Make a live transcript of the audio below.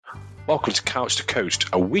Welcome to Couch to Coast,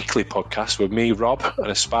 a weekly podcast with me, Rob, an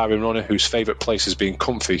aspiring runner whose favourite place is being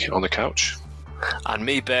comfy on the couch. And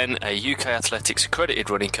me, Ben, a UK Athletics accredited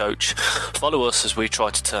running coach. Follow us as we try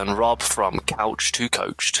to turn Rob from couch to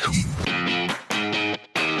coached.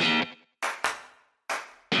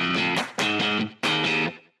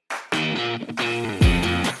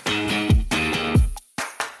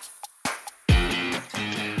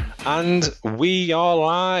 And we are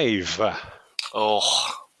live.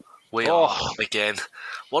 We are again.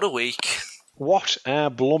 What a week. What a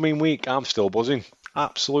blooming week. I'm still buzzing.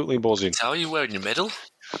 Absolutely buzzing. How are you wearing your medal?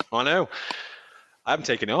 I know. I haven't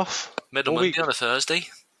taken it off. Medal Monday on a Thursday.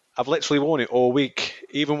 I've literally worn it all week,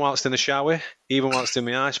 even whilst in the shower, even whilst in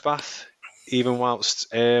my ice bath, even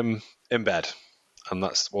whilst in bed. And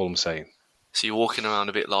that's all I'm saying. So you're walking around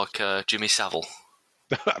a bit like Jimmy Savile.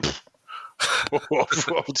 I've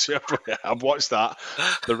watched that,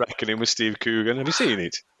 The Reckoning with Steve Coogan. Have you seen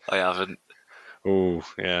it? I haven't. Oh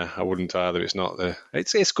yeah, I wouldn't either. It's not the.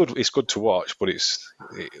 It's good. It's good to watch, but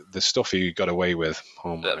the stuff he got away with.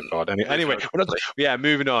 Oh my god. Anyway,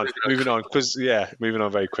 moving on because moving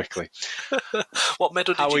on very quickly. What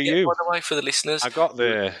medal did you get, by the way, for the listeners? I got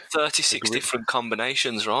the 36 different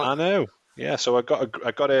combinations, right? I know. Yeah, so I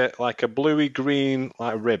got a bluey green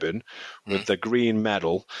ribbon with the green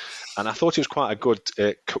medal, and I thought it was quite a good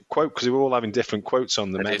quote because we were all having different quotes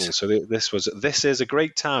on the medal. So this is a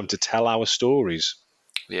great time to tell our stories.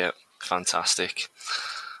 Yeah, fantastic.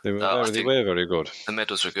 They were very good. The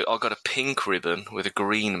medals were good. I got a pink ribbon with a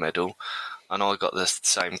green medal, and I got the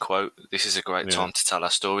same quote. This is a great time to tell our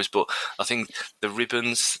stories. But I think the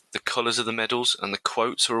ribbons, the colours of the medals, and the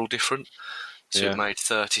quotes are all different. So we've made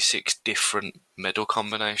 36 different medal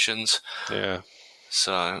combinations. Yeah.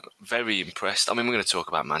 So, very impressed. I mean, we're going to talk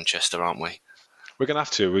about Manchester, aren't we? We're going to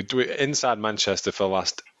have to. We're inside Manchester for the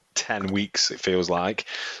last 10 weeks, it feels like.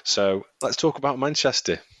 So, let's talk about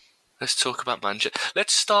Manchester. Let's start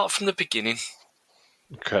from the beginning.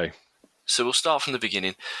 Okay. So, we'll start from the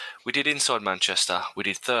beginning. We did Inside Manchester. We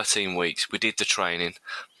did 13 weeks. We did the training.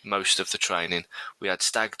 Most of the training. We had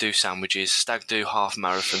stag do sandwiches, stag do half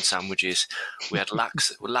marathon sandwiches. We had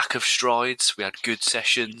lack of strides. We had good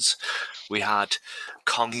sessions. We had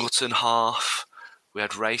Congleton half. We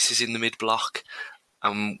had races in the mid block,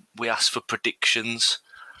 and we asked for predictions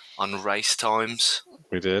on race times.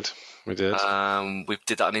 We did. We did that on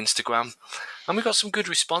Instagram, and we got some good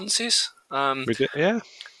responses. We did, yeah.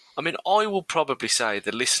 I mean, I will probably say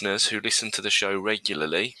the listeners who listen to the show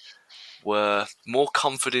regularly were more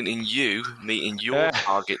confident in you meeting your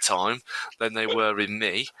target time than they were in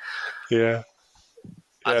me. Yeah.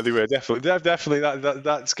 Yeah, they were definitely.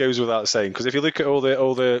 That goes without saying, because if you look at all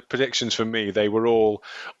the predictions from me, they were all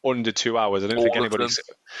under 2 hours. I don't think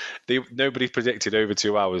nobody predicted over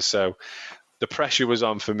 2 hours. So the pressure was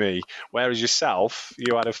on for me. Whereas yourself,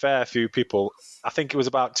 you had a fair few people. I think it was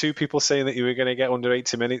about 2 people saying that you were going to get under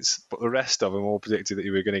 80 minutes, but the rest of them all predicted that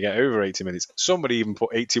you were going to get over 80 minutes. Somebody even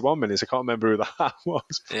put 81 minutes. I can't remember who that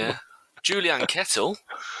was. Yeah, Julianne Kettle.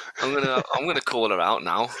 I'm gonna call her out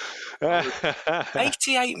now.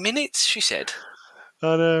 88 minutes, she said.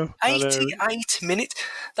 I know. 88 minutes.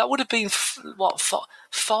 That would have been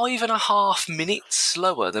 5.5 minutes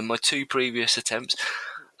slower than my 2 previous attempts.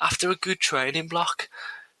 After a good training block,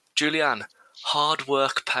 Julianne, hard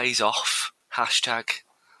work pays off. #.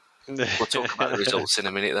 We'll talk about the results in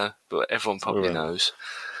a minute, though, but everyone probably knows.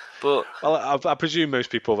 Well, I presume most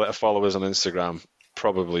people that are followers on Instagram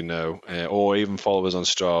probably know, or even followers on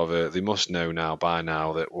Strava, they must know by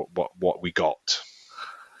now that what we got.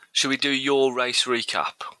 Should we do your race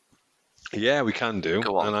recap? Yeah, we can do.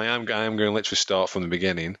 Go on. And I am going to literally start from the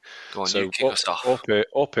beginning. Go on, you kick us off.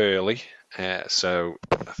 Up early. So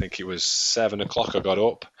I think it was 7 o'clock I got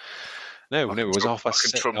up. No, it was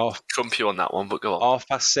 6:30. Trump you on that one, but go on.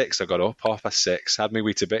 6:30 I got up, 6:30. Had my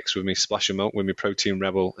Weetabix with me Splash of Milk with my Protein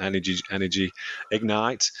Rebel Energy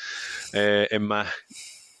Ignite in my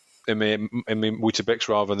Weetabix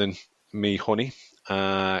rather than me honey.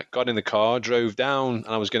 Got in the car, drove down, and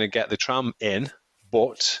I was going to get the tram in,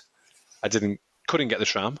 but I couldn't get the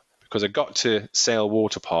tram because I got to Sale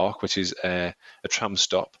Water Park, which is a tram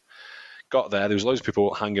stop. Got there was loads of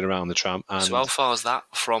people hanging around the tram. And so how far is that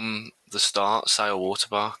from the start, Sale Water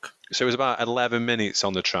Park? So it was about 11 minutes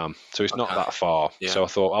on the tram, so it's not that far. Yeah. So I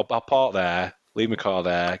thought I'll park there, leave my car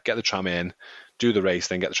there, get the tram in, do the race,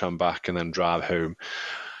 then get the tram back, and then drive home.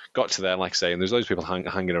 Got to there, like I say, and there's loads of people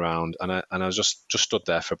hanging around, and I was just stood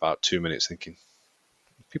there for about 2 minutes thinking,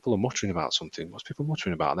 people are muttering about something. What's people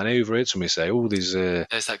muttering about? And then I overheard somebody say, "Oh, there's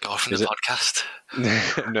that guy from the podcast."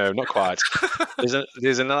 No, not quite.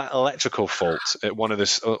 There's an electrical fault at one of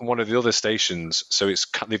the other stations, so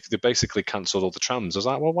they basically cancelled all the trams. I was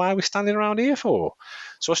like, well, why are we standing around here for?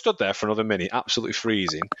 So I stood there for another minute, absolutely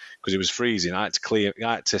freezing, because it was freezing. I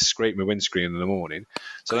had to scrape my windscreen in the morning.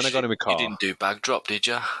 So then I got in my car. You didn't do bag drop, did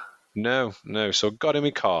you? No. So I got in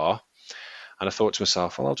my car. And I thought to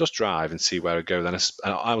myself, well, I'll just drive and see where I go. Then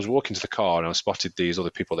I was walking to the car and I spotted these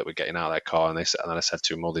other people that were getting out of their car. And then I said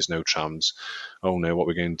to them, oh, there's no trams. Oh, no, what are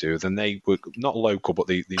we going to do? Then they were not local, but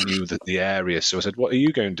they knew the area. So I said, what are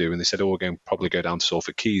you going to do? And they said, oh, we're going to probably go down to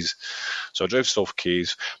Salford Quays. So I drove to Salford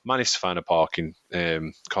Quays, managed to find a parking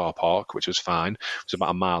car park, which was fine. It was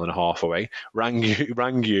about a mile and a half away. Rang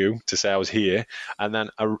you to say I was here. And then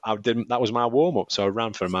I didn't. That was my warm-up. So I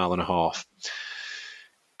ran for a mile and a half.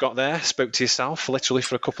 Got there, spoke to yourself literally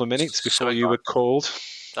for a couple of minutes before you were called.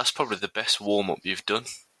 That's probably the best warm-up you've done.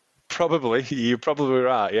 Probably. You're probably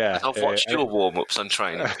right, yeah. I've watched your warm-ups on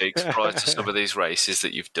Training Peaks prior to some of these races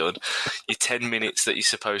that you've done. Your 10 minutes that you're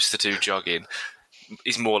supposed to do jogging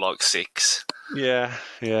is more like 6. Yeah.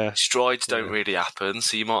 Strides don't really happen,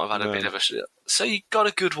 so you might have had a bit of a... So you got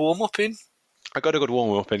a good warm-up in? I got a good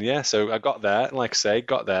warm-up in, yeah. So I got there, like I say,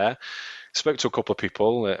 spoke to a couple of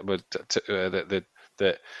people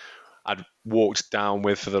that I'd walked down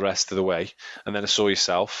with for the rest of the way. And then I saw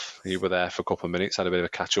yourself. You were there for a couple of minutes. I had a bit of a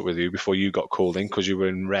catch-up with you before you got called in because you were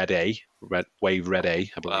in wave red A,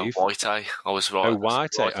 I believe. White A. I was right. Oh,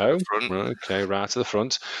 white A. Right, okay, right to the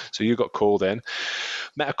front. So you got called in.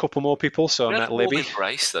 Met a couple more people. So I met Libby. We had a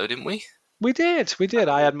race, though, didn't we? We did.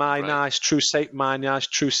 I had my nice True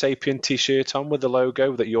Sapien T-shirt on with the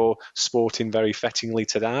logo that you're sporting very fettingly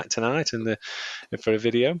tonight for a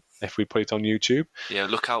video, if we put it on YouTube. Yeah,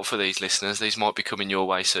 look out for these listeners. These might be coming your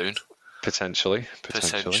way soon. Potentially.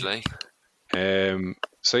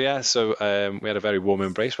 So we had a very warm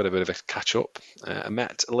embrace. We had a bit of a catch up. I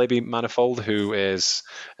met Libby Manifold, who is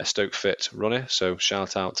a Stoke Fit runner. So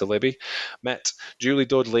shout out to Libby. Met Julie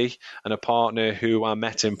Dudley and a partner who I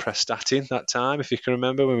met in Prestatyn that time. If you can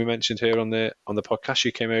remember when we mentioned her on the podcast,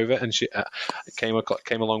 she came over and she came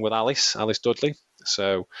along with Alice Dudley.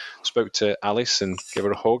 So spoke to Alice and gave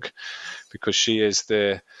her a hug because she is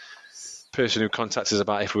the person who contacted us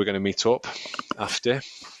about if we were going to meet up after.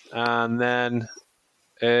 And then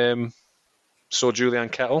saw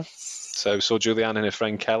Julianne Kettle. So saw Julianne and her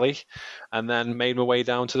friend Kelly, and then made my way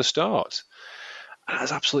down to the start. And it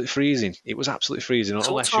was absolutely freezing.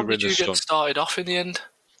 So what time did you get started off in the end?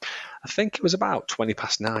 I think it was about 20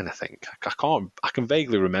 past 9, I think. I can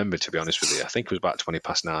vaguely remember, to be honest with you. I think it was about 20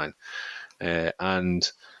 past 9.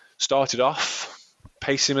 And started off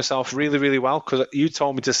pacing myself really, really well because you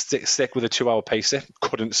told me to stick with a 2-hour pacer.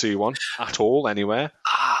 Couldn't see one at all anywhere.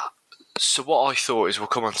 So what I thought is we'll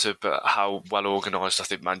come on to how well organised I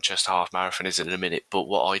think Manchester Half Marathon is in a minute, but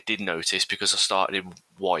what I did notice, because I started in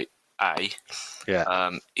white A,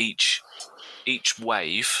 each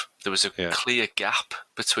wave, there was a clear gap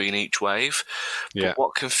between each wave. But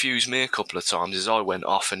what confused me a couple of times is I went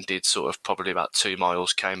off and did sort of probably about 2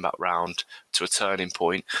 miles, came back round to a turning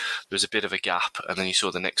point. There was a bit of a gap, and then you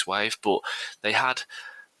saw the next wave. But they had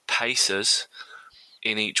pacers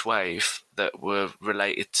in each wave that were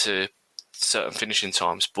related to certain finishing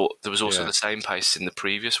times, but there was also the same pace in the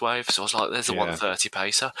previous wave. So I was like, there's the 130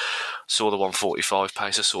 pacer. Saw the 145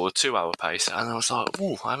 pacer, saw the 2-hour pacer, and I was like,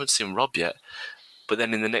 oh, I haven't seen Rob yet. But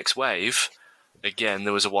then in the next wave, again,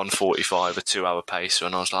 there was a 145, a 2-hour pacer,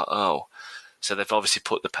 and I was like, oh. So they've obviously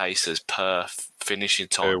put the pacers per finishing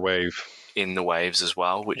time per wave in the waves as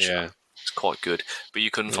well, which is quite good. But you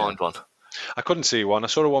couldn't find one. I couldn't see one. I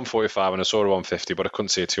saw a 145 and I saw a 150, but I couldn't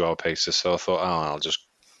see a 2-hour pacer, so I thought, I'll just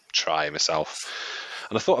try myself.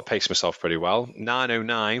 And I thought I paced myself pretty well.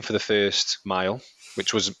 9:09 for the first mile,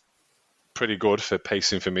 which was pretty good for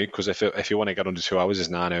pacing for me, because if you want to get under 2 hours, it's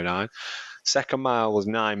 9:09. Second mile was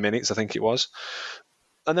 9 minutes, I think it was.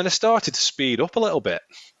 And then I started to speed up a little bit,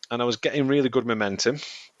 and I was getting really good momentum.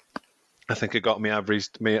 I think it got my average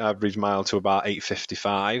mile to about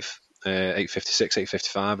 8:55, 8:56,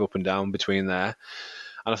 8:55, up and down between there.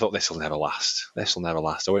 And I thought, this will never last.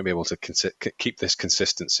 I won't be able to keep this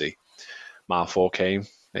consistency. Mile 4 came,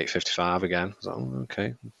 8:55 again. I was like,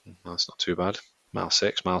 okay, that's not too bad. Mile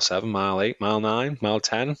 6, mile 7, mile 8, mile 9, mile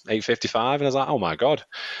 10, 8:55. And I was like, oh my God,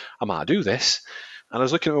 I might do this. And I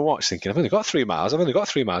was looking at my watch thinking, I've only got 3 miles. And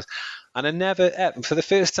I never, for the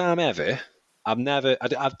first time ever, I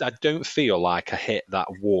don't feel like I hit that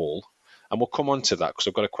wall. And we'll come on to that because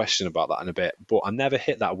I've got a question about that in a bit. But I never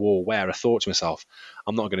hit that wall where I thought to myself,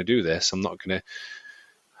 I'm not going to do this.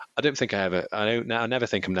 I don't think I ever. I never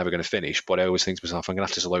think I'm never going to finish, but I always think to myself, I'm going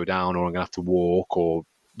to have to slow down, or I'm going to have to walk, or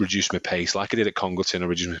reduce my pace, like I did at Congleton. I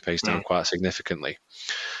reduced my pace down quite significantly,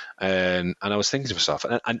 and I was thinking to myself,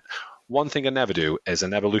 and one thing I never do is I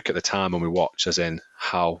never look at the time when we watch, as in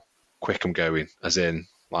how quick I'm going, as in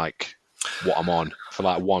like what I'm on for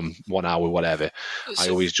like one hour, whatever. I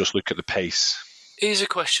always just look at the pace. Here's a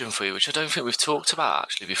question for you, which I don't think we've talked about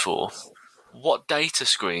actually before. What data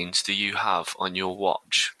screens do you have on your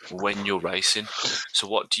watch when you're racing? So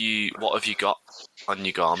what have you got on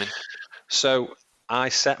your Garmin? So I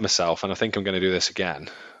set myself, and I think I'm going to do this again.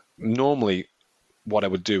 Normally, what I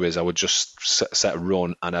would do is I would just set a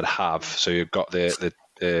run, and I'd have, so you've got the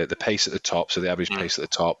pace at the top, so the average pace at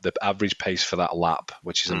the top, the average pace for that lap,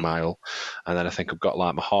 which is a mile, and then I think I've got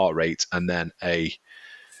like my heart rate, and then an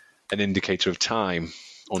indicator of time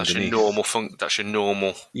underneath. That's your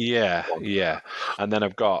normal. Yeah, yeah. And then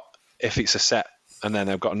I've got, if it's a set, and then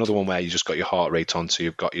I've got another one where you just got your heart rate on, so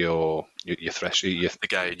you've got your threshold, the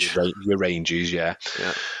gauge, your ranges, yeah.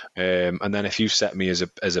 And then if you set me as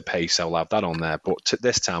a pace, I'll have that on there. But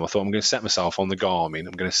this time, I thought I'm going to set myself on the Garmin.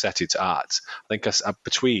 I'm going to set it at, I think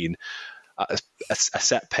between a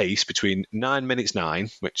set pace between 9 minutes 9,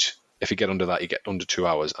 which if you get under that, you get under 2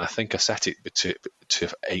 hours. And I think I set it to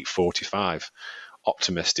 8:45.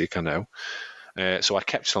 Optimistic, I know. So I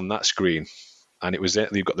kept it on that screen. And it was it.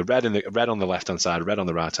 You've got the red on the left hand side, red on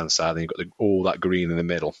the right hand side, and you've got all that green in the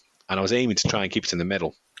middle. And I was aiming to try and keep it in the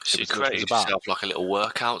middle. So you created yourself like a little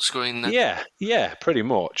workout screen then? Yeah, pretty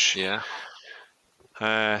much. Yeah.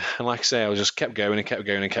 And like I say, I was just kept going, and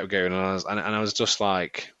I was just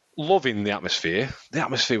like loving the atmosphere. The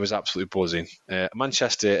atmosphere was absolutely buzzing.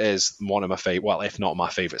 Manchester is one of my favorite, well, if not my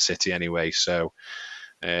favorite city anyway. So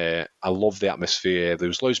I love the atmosphere. There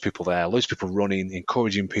was loads of people there, loads of people running,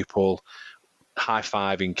 encouraging people,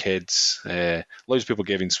 high-fiving kids, loads of people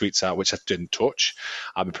giving sweets out, which I didn't touch.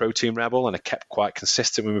 I'm a Protein Rebel, and I kept quite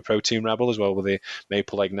consistent with my Protein Rebel as well with the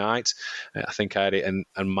Maple Ignite. I think I had it in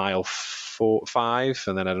mile 5,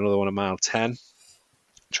 and then I had another one at mile 10.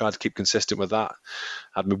 Tried to keep consistent with that.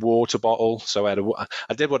 I had my water bottle, so I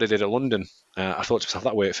did what I did at London. I thought to myself,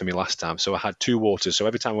 that worked for me last time. So I had 2 waters. So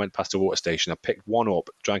every time I went past a water station, I picked one up,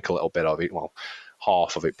 drank a little bit of it, well,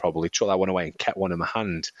 half of it probably, chucked that one away and kept one in my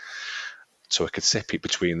hand, so I could sip it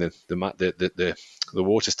between the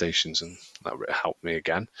water stations, and that helped me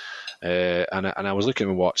again. And I was looking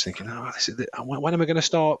at my watch thinking, when am I going to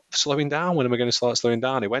start slowing down? When am I going to start slowing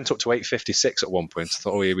down? It went up to 8:56 at one point. I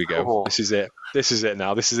thought, oh, here we go. Oh. This is it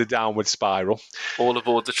now. This is a downward spiral. All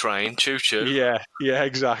aboard the train. Choo-choo. Yeah,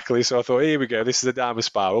 exactly. So I thought, here we go. This is a downward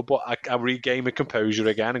spiral. But I regained my composure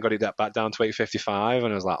again and got it back down to 8:55.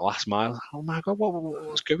 And I was like, last mile, oh my God,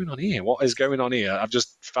 what's going on here? What is going on here? I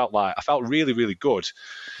felt really, really good.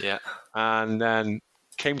 Yeah. And then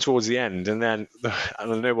came towards the end, and then I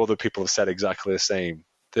know other people have said exactly the same.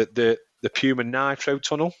 The Puma Nitro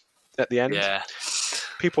tunnel at the end. Yeah.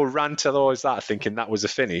 People ran towards that thinking that was the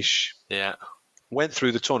finish. Yeah. Went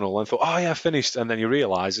through the tunnel and thought, oh yeah, finished. And then you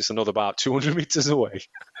realise it's another about 200 metres away.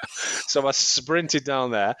 So I sprinted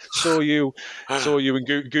down there, saw you in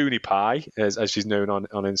Goonie Pie, as she's known on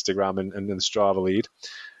Instagram and the Strava lead,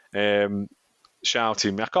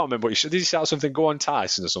 shouting. I can't remember what you said. Did you shout something? Go on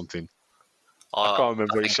Tyson or something? I can't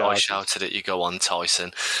remember what you shouted. I shouted at you, go on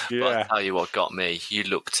Tyson. Yeah. But I'll tell you what got me. You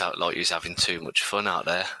looked out like you was having too much fun out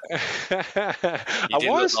there. You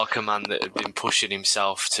didn't look like a man that had been pushing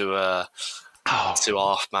himself to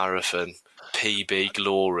half marathon, PB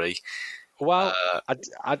glory. Well,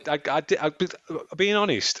 being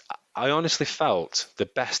honest, I honestly felt the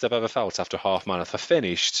best I've ever felt after half marathon. I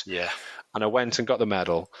finished, and I went and got the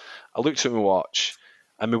medal. I looked at my watch,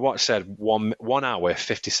 and my watch said 1 hour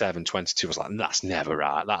 57:22. I was like, that's never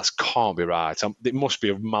right. That can't be right. It must be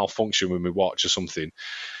a malfunction with my watch or something.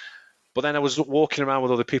 But then I was walking around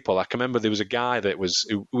with other people. Like, I remember there was a guy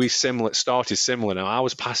started similar. Now I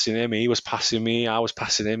was passing him, he was passing me, I was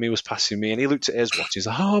passing him, he was passing me, and he looked at his watch. He's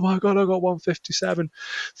like, "Oh my God, I got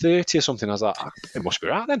 1:57:30 or something." I was like, "It must be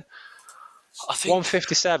right then." I think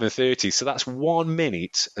 1:57:30. So that's 1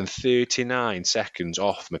 minute and 39 seconds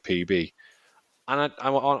off my PB. And I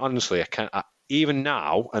honestly, I can't. Even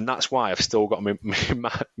now, and that's why I've still got my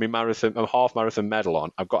marathon, my half marathon medal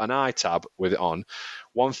on. I've got an iTab with it on,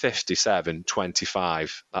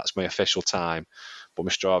 1:57:25. That's my official time, but my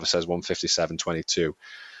Strava says 1:57:22.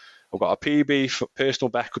 I've got a PB for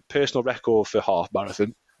personal record for half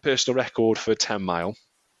marathon, personal record for 10 mile.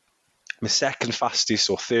 My second fastest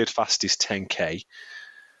or third fastest 10K.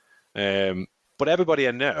 But everybody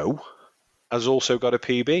I know has also got a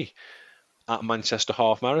PB at Manchester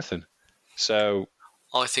Half Marathon. So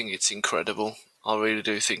I think it's incredible. I really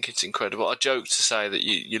do think it's incredible. I joke to say that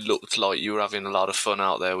you looked like you were having a lot of fun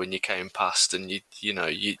out there when you came past, and you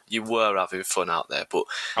were having fun out there. But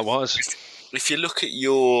I was. If you look at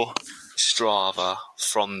your Strava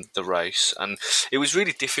from the race, and it was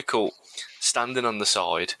really difficult standing on the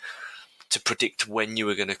side to predict when you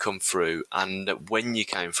were going to come through and when you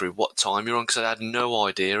came through, what time you're on, because I had no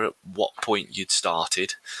idea at what point you'd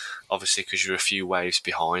started. Obviously, because you're a few waves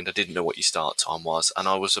behind, I didn't know what your start time was, and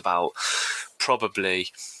I was probably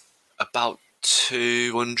about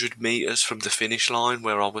 200 metres from the finish line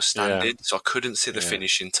where I was standing, so I couldn't see the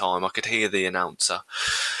finishing time. I could hear the announcer,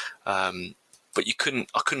 but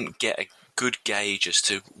I couldn't get a good gauge as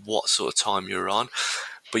to what sort of time you were on.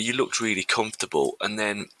 But you looked really comfortable, and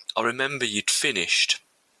then I remember you'd finished,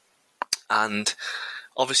 and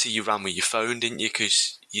obviously you ran with your phone, didn't you?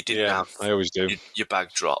 Because you didn't have I always do. Your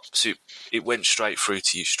bag drop. So it went straight through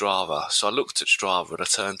to your Strava. So I looked at Strava and I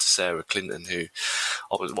turned to Sarah Clinton, who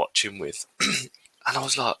I was watching with, and I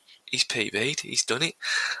was like, he's PB'd, he's done it.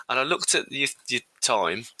 And I looked at your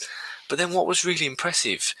time, but then what was really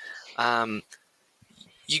impressive,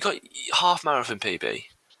 you got half marathon PB,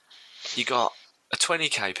 you got a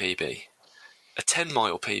 20k PB, a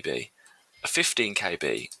 10-mile PB, a 15k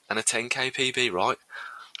PB, and a 10k PB, right?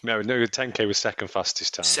 No, 10k was second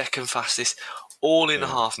fastest time. Second fastest, all in a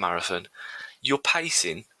half marathon. Your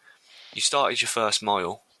pacing, you started your first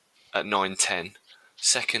mile at 9:10,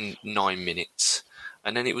 second 9 minutes,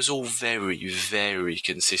 and then it was all very, very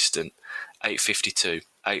consistent. 8:52,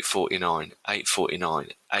 8:49,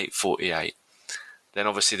 8:49, 8:48. Then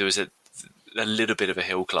obviously there was a little bit of a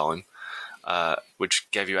hill climb, which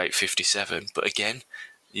gave you 8:57. But again,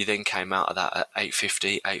 you then came out of that at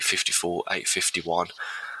 8:50, 8:54, 8:51.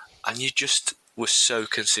 And you just were so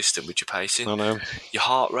consistent with your pacing. I know. Your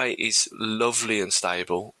heart rate is lovely and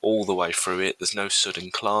stable all the way through it. There's no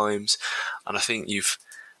sudden climbs. And I think you've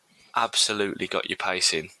absolutely got your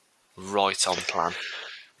pacing right on plan.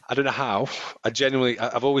 I don't know how.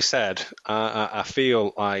 I've always said, I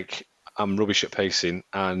feel like I'm rubbish at pacing.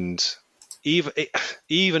 And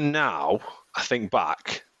even now, I think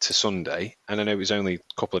back to Sunday, and I know it was only a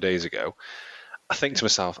couple of days ago, I think to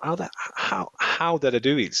myself, how did I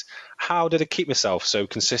do it? How did I keep myself so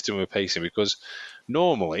consistent with pacing? Because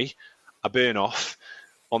normally I burn off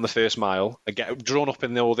on the first mile, I get drawn up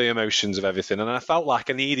in all the emotions of everything, and I felt like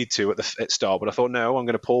I needed to at the start, but I thought, no, I'm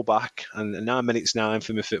going to pull back, and 9 minutes 9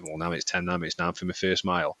 for my well, 9 minutes 10, 9 minutes 9 for my first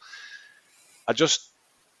mile. I just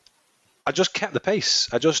kept the pace.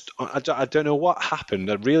 I don't know what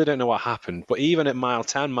happened. I really don't know what happened. But even at mile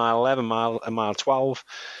 10, mile 11, mile 12,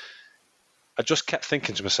 I just kept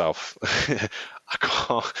thinking to myself, I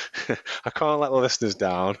can't let the listeners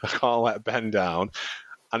down. I can't let Ben down.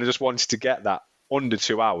 And I just wanted to get that under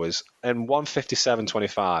 2 hours. And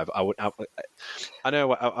 1:57.25, I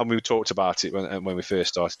know, and we talked about it when we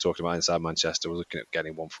first started talking about Inside Manchester. We're looking at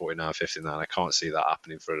getting 1:49.59. I can't see that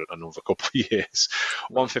happening for another couple of years.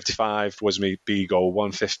 1:55 was my B goal.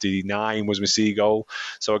 1:59 was my C goal.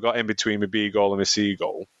 So I got in between my B goal and my C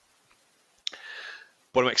goal.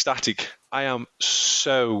 But I'm ecstatic. I am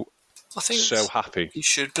so happy. You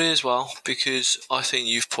should be as well, because I think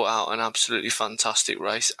you've put out an absolutely fantastic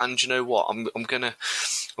race. And you know what? I'm gonna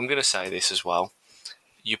say this as well.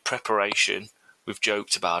 Your preparation, we've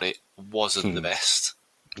joked about it, wasn't the best.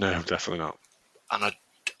 No, definitely not. And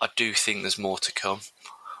I do think there's more to come.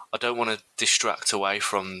 I don't want to distract away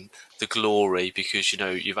from the glory, because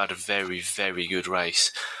you've had a very, very good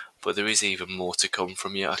race, but there is even more to come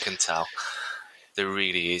from you. I can tell. There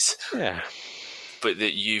really is. Yeah. But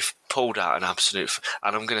that you've pulled out an absolute...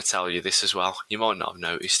 And I'm going to tell you this as well. You might not have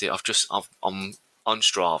noticed it. I'm on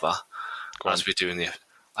Strava as we're doing the...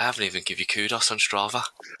 I haven't even given you kudos on Strava.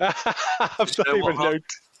 I've not even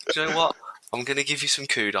noticed. Do you know what? I'm going to give you some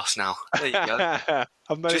kudos now. There you go.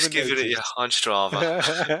 Just giving it you on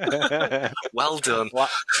Strava. Well done.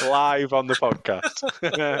 Live on the podcast.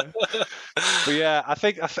 But yeah,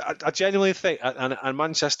 I genuinely think, and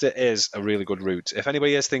Manchester is a really good route. If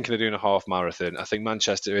anybody is thinking of doing a half marathon, I think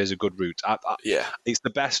Manchester is a good route. Yeah. It's the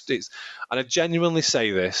best. And I genuinely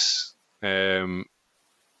say this, and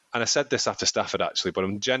I said this after Stafford actually, but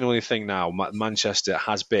I'm genuinely think now Manchester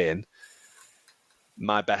has been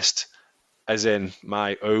my best, as in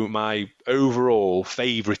my overall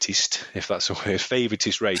favoritist, if that's a word,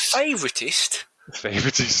 favoritist race. Favoritist?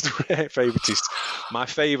 Favoritist. My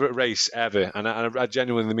favourite race ever, and I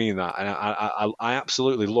genuinely mean that. And I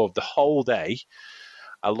absolutely loved the whole day.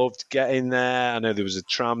 I loved getting there. I know there was a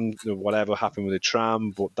tram, whatever happened with the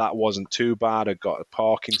tram, but that wasn't too bad. I got a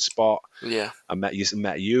parking spot. Yeah. I met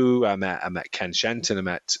you. I met Ken Shenton. I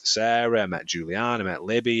met Sarah. I met Julianne. I met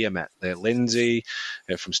Libby. I met Lindsay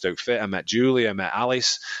from Stoke Fit. I met Julie. I met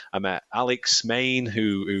Alice. I met Alex Main,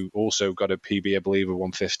 who also got a PB, I believe, of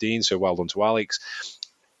 115. So well done to Alex.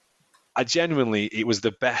 It was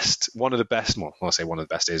the best, one of the best, well, I'll say one of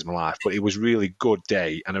the best days of my life, but it was really good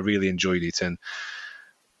day and I really enjoyed it. And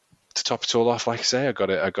to top it all off, like I say, I got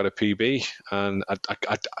a PB, and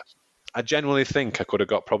I genuinely think I could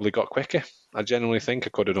have probably got quicker. I genuinely think I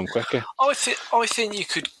could have done quicker. I think you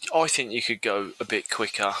could. I think you could go a bit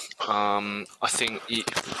quicker. I think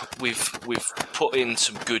we've put in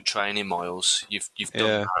some good training miles. You've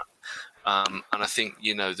done that. And I think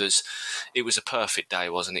it was a perfect day,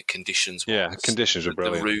 wasn't it? Conditions. Conditions were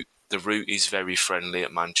brilliant. The route is very friendly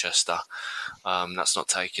at Manchester. That's not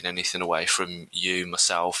taking anything away from you,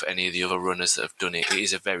 myself, any of the other runners that have done it. It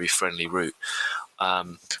is a very friendly route.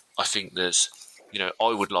 I think I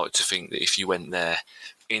would like to think that if you went there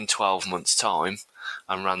in 12 months' time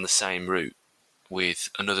and ran the same route with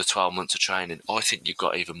another 12 months of training, I think you've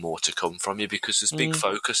got even more to come from you, because there's big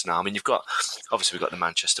focus now. I mean, we've got the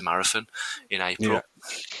Manchester Marathon in April,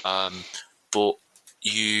 but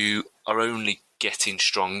you are only getting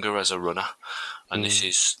stronger as a runner, and this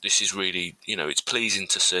is really, it's pleasing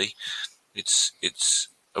to see. It's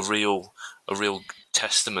a real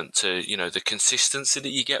testament to the consistency that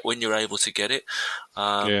you get when you're able to get it.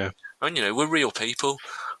 And we're real people.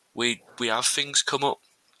 We have things come up.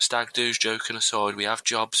 Stag do's, joking aside, we have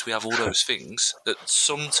jobs, we have all those things that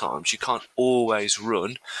sometimes you can't always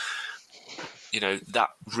run, that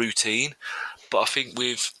routine. But I think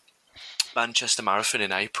with Manchester Marathon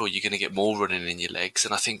in April, you're going to get more running in your legs,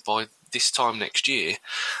 and I think by this time next year,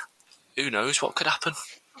 who knows what could happen.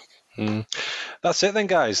 That's it then,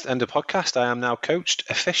 guys. End of podcast. I am now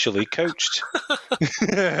officially coached.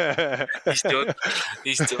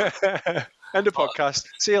 He's done. End of podcast.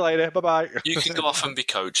 See you later. Bye-bye. You can go off and be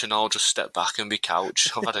coach, and I'll just step back and be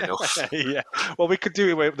couch. I've had enough. Yeah. Well, we could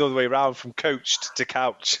do it the other way around, from coached to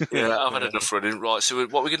couch. Yeah, I've had enough running. Right, so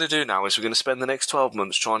what we're going to do now is we're going to spend the next 12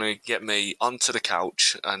 months trying to get me onto the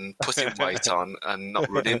couch and putting weight on and not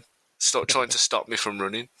running. Stop trying to stop me from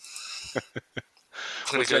running.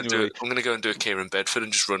 I'm going to go and do a Kieran Bedford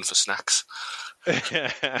and just run for snacks.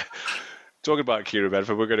 Talking about Kieran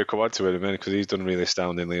Bedford, we're going to come on to it in a minute, because he's done really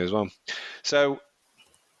astoundingly as well. So,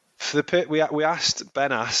 for the pit, we asked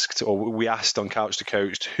on Couch to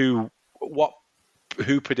Coach who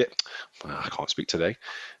predict. I can't speak today,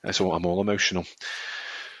 so I'm all emotional.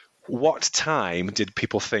 What time did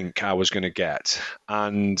people think I was going to get?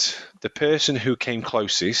 And the person who came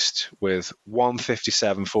closest with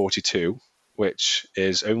 1:57.42, which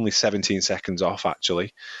is only 17 seconds off,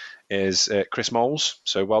 actually, is Chris Moles.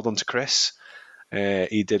 So well done to Chris.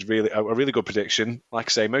 He did a really good prediction. Like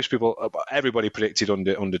I say, everybody predicted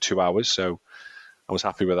under 2 hours, so I was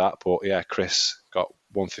happy with that. But yeah, Chris got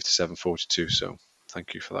 1:57.42. So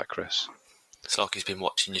thank you for that, Chris. It's like he's been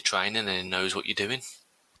watching your training and he knows what you're doing.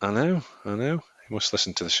 I know. He must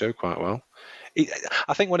listen to the show quite well.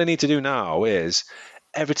 I think what I need to do now is,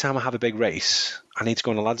 every time I have a big race, I need to go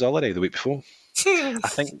on a lads' holiday the week before. I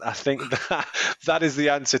think that is the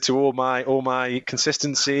answer to all my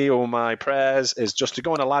consistency, all my prayers, is just to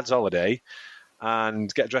go on a lads' holiday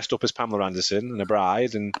and get dressed up as Pamela Anderson and a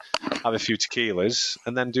bride and have a few tequilas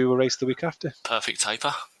and then do a race the week after. Perfect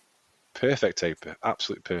taper.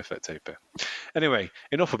 Absolute perfect taper. Anyway,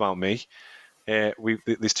 enough about me.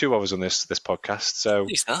 There's two of us on this podcast, so.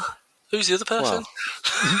 Who's the other person?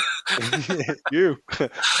 Well, you.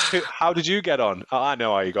 How did you get on? I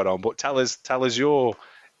know how you got on, but tell us your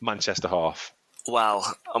Manchester half.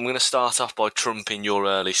 Well, I'm going to start off by trumping your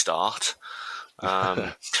early start.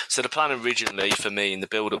 So the plan originally for me in the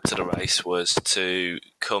build-up to the race was to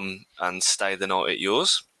come and stay the night at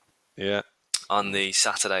yours. Yeah. On the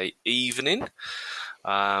Saturday evening.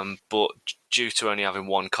 But due to only having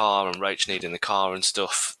one car and Rach needing the car and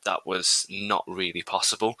stuff, that was not really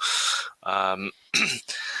possible.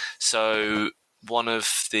 So one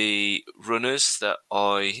of the runners that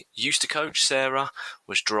I used to coach, Sarah,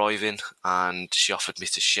 was driving, and she offered me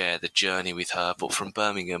to share the journey with her. But from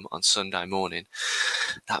Birmingham on Sunday morning,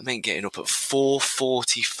 that meant getting up at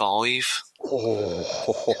 4:45.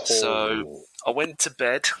 Oh. So I went to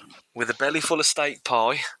bed with a belly full of steak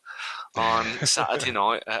pie on Saturday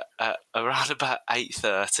night at around about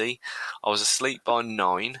 8:30. I was asleep by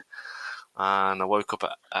 9, and I woke up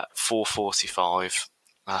at 4:45,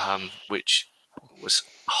 which was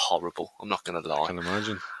horrible. I'm not going to lie. I can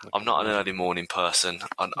imagine. I'm not an early morning person.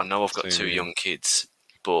 I know I've got two young kids,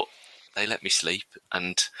 but they let me sleep,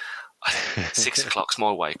 and 6 o'clock's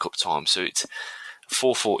my wake-up time, so it's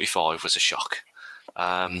 4:45 was a shock.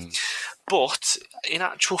 But in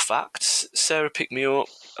actual fact, Sarah picked me up,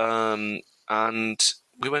 and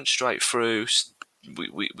we went straight through.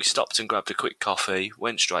 We stopped and grabbed a quick coffee,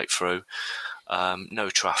 went straight through, no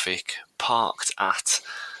traffic, parked at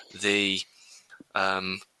the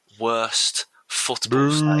worst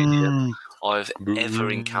football stadium I've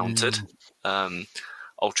ever encountered,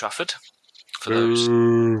 Old Trafford. For those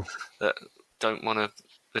that don't want to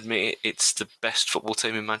admit it, it's the best football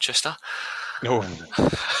team in Manchester. No.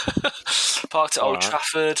 Parked at Old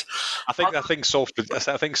Trafford. I think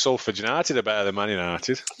Salford United are better than Man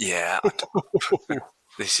United. Yeah.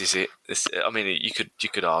 This is it. You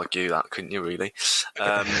could argue that, couldn't you? Really.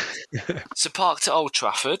 So parked at Old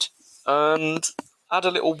Trafford and had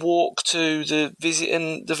a little walk to the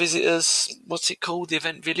visitors. What's it called? The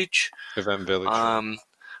Event Village. Event Village.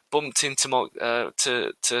 Bumped into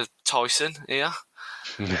to Tyson here.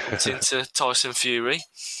 Bumped into Tyson Fury.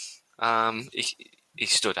 He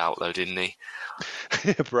stood out though, didn't he?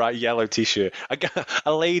 A bright yellow T-shirt.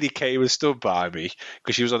 A lady came and stood by me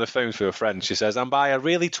because she was on the phone for a friend. She says, "I'm by a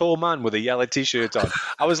really tall man with a yellow T-shirt on."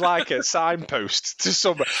 I was like a signpost to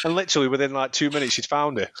someone, and literally within like 2 minutes, she'd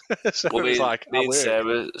found it. So well, it was like me and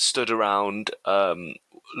Sarah stood around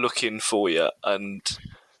looking for you, and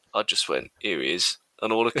I just went, "Here he is."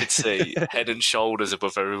 And all I could see, head and shoulders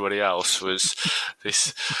above everybody else, was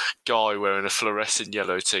this guy wearing a fluorescent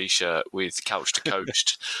yellow T-shirt with Couch to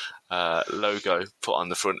Coached logo put on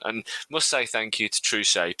the front. And must say thank you to True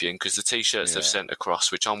Sapien, because the T-shirts they've sent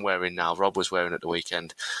across, which I'm wearing now, Rob was wearing at the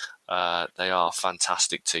weekend, they are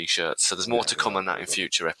fantastic T-shirts. So there's more to come on that in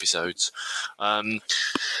future episodes. But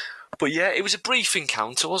yeah, it was a brief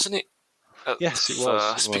encounter, wasn't it? Yes, it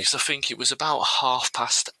was. Because I think it was about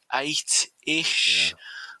 8:30ish.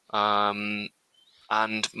 Yeah.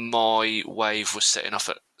 And my wave was setting off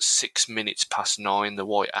at 6 minutes past 9, the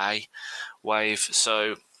white A wave.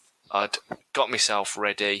 So I'd got myself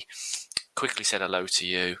ready, quickly said hello to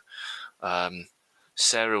you.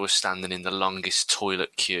 Sarah was standing in the longest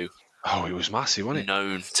toilet queue. Oh, it was massive, wasn't it?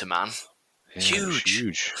 Known to man. Yeah,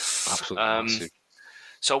 huge. Absolutely massive.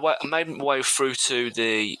 So I made my way through to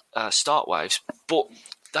the start waves, but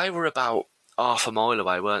they were about half a mile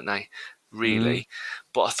away, weren't they? Really.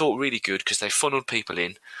 But I thought really good because they funneled people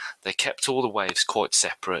in. They kept all the waves quite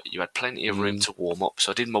separate. You had plenty of room to warm up.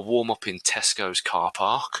 So I did my warm up in Tesco's car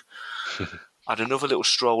park. I had another little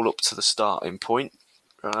stroll up to the starting point.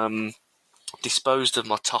 Disposed of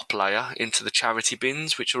my top layer into the charity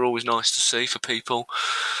bins, which are always nice to see for people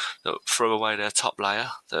that throw away their top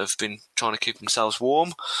layer that have been trying to keep themselves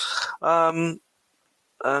warm. And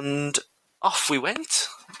off we went,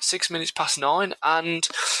 6 minutes past 9. And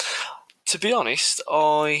to be honest,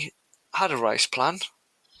 I had a race plan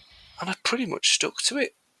and I pretty much stuck to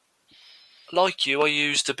it. Like you, I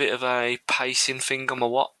used a bit of a pacing thing on my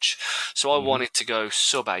watch. So I wanted to go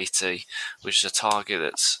sub 80, which is a target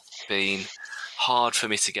that's been hard for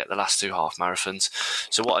me to get the last 2 half marathons.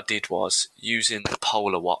 So what I did was, using the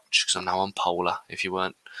Polar watch, because I'm now on Polar, if you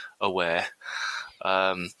weren't aware,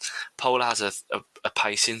 Polar has a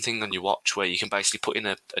pacing thing on your watch where you can basically put in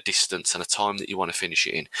a distance and a time that you want to finish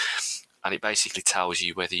it in, and it basically tells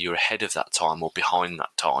you whether you're ahead of that time or behind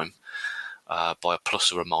that time by a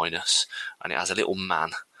plus or a minus, and it has a little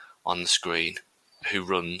man on the screen who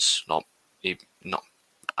runs, not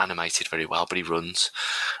animated very well, but he runs,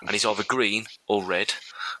 and he's either green or red,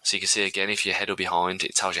 so you can see again if you're ahead or behind.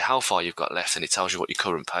 It tells you how far you've got left, and it tells you what your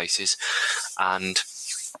current pace is. And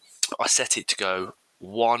I set it to go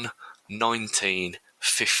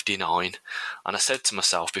 1:19:59, and I said to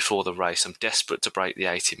myself before the race, I'm desperate to break the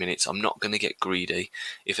 80 minutes. I'm not going to get greedy.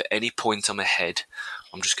 If at any point I'm ahead,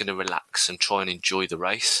 I'm just going to relax and try and enjoy the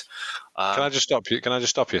race. Can I just stop you? Can I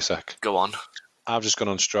just stop you a sec? Go on. I've just gone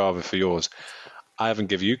on Strava for yours. I haven't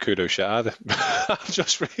given you kudos yet either. I've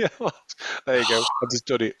just realised. There you go. I just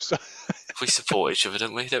done it. We support each other,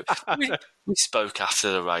 don't we? We spoke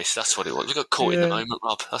after the race. That's what it was. We got caught in the moment,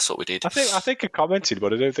 Rob. That's what we did. I think I commented,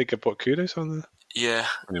 but I don't think I put kudos on there. Yeah.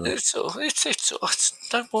 Anyway. It's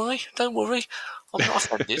don't worry. I'm not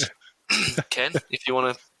offended. Ken, if you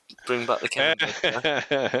want to bring back the Ken.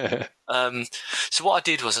 So what I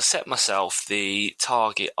did was I set myself the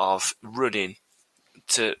target of running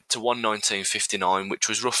to 1:19:59, which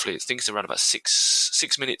was roughly, I think it's around about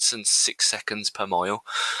 6 minutes and 6 seconds per mile.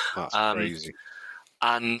 That's crazy.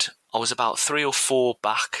 And I was about 3 or 4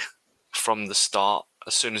 back from the start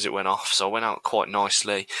as soon as it went off. So I went out quite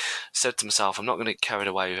nicely. Said to myself, I'm not going to get carried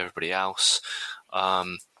away with everybody else.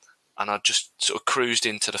 And I just sort of cruised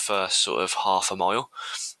into the first sort of half a mile,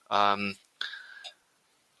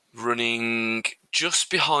 running just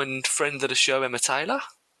behind friend of the show, Emma Taylor.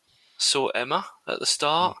 Saw Emma at the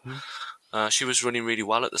start. She was running really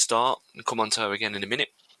well at the start. I'll come on to her again in a minute.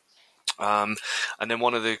 And then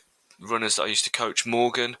one of the runners that I used to coach,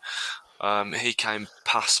 Morgan, he came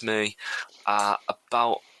past me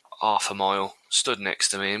about half a mile, stood next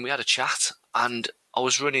to me, and we had a chat. And I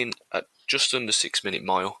was running at just under 6 minute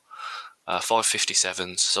mile,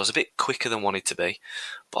 5:57s. So I was a bit quicker than wanted to be,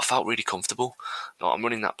 but I felt really comfortable. Like, I'm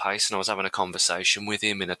running that pace, and I was having a conversation with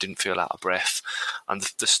him, and I didn't feel out of breath. And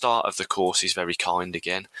the start of the course is very kind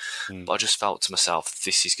again, but I just felt to myself,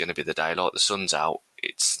 this is going to be the day. Like, the sun's out,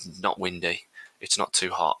 it's not windy, it's not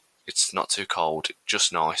too hot, it's not too cold,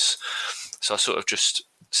 just nice. So I sort of just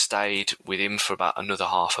stayed with him for about another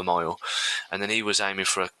half a mile, and then he was aiming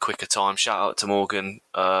for a quicker time. Shout out to Morgan,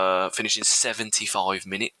 finishing 75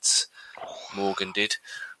 minutes. Morgan did,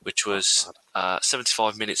 which was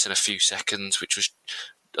 75 minutes and a few seconds, which was,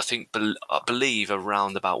 I believe,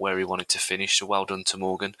 around about where he wanted to finish. So well done to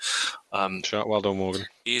Morgan. Well done, Morgan.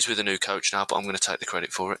 He is with a new coach now, but I'm going to take the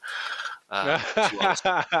credit for it. Because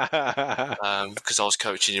I was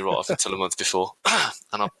coaching you right up until a month before,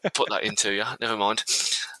 and I'll put that into you. Never mind.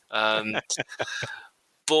 But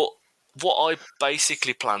what I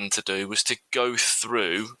basically planned to do was to go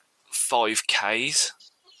through 5Ks,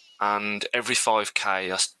 and every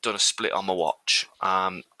 5K I've done a split on my watch.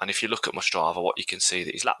 And if you look at my Strava, what you can see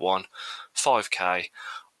that is lap 1, 5K,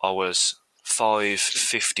 I was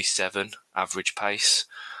 5:57 average pace.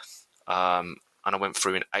 And I went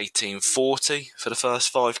through in 18:40 for the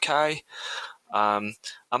first 5K. And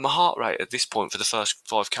my heart rate at this point for the first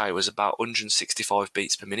 5K was about 165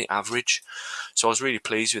 beats per minute average. So I was really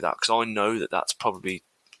pleased with that, because I know that that's probably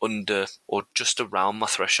under or just around my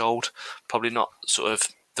threshold, probably not sort of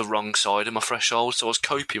the wrong side of my threshold. So I was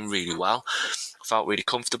coping really well. I felt really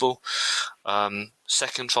comfortable.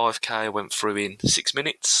 Second 5K I went through in 6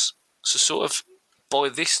 minutes. So sort of by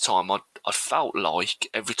this time I felt like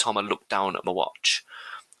every time I looked down at my watch,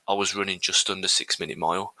 I was running just under 6 minute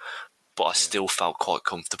mile, but I still felt quite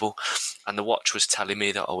comfortable. And the watch was telling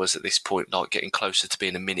me that I was at this point like getting closer to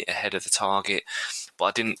being a minute ahead of the target. But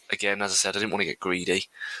I didn't, again, as I said, I didn't want to get greedy.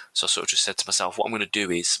 So I sort of just said to myself, what I'm going to do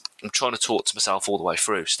is I'm trying to talk to myself all the way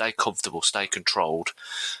through. Stay comfortable, stay controlled,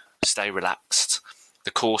 stay relaxed. The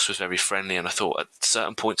course was very friendly, and I thought at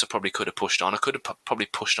certain points I probably could have pushed on. I could have probably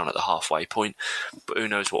pushed on at the halfway point, but who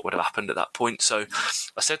knows what would have happened at that point. So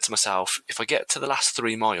I said to myself, if I get to the last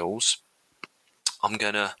 3 miles, I'm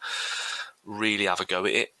going to really have a go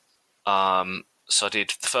at it. So I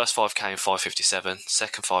did the first 5K in 5:57,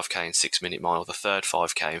 second 5K in 6 minute mile, the third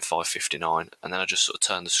 5K in 5:59, and then I just sort of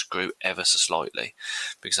turned the screw ever so slightly,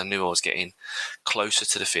 because I knew I was getting closer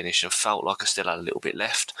to the finish and felt like I still had a little bit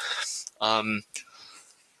left.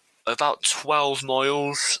 About 12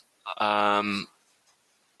 miles, I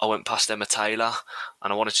went past Emma Taylor,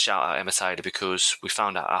 and I wanted to shout out Emma Taylor because we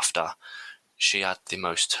found out after she had the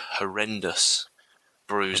most horrendous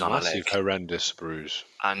bruise on her leg. Horrendous bruise.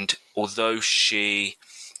 And although she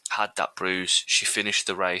had that bruise, she finished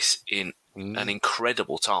the race in an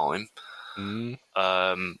incredible time.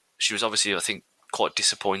 She was obviously, I think, quite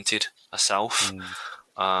disappointed herself.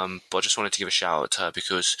 But I just wanted to give a shout out to her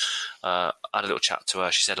because I had a little chat to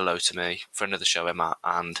her. She said hello to me, friend of the show, Emma,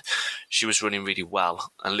 and she was running really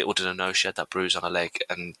well. And little did I know she had that bruise on her leg,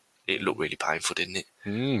 and it looked really painful, didn't it?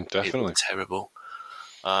 Definitely. It looked terrible.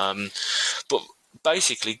 But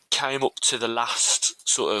basically came up to the last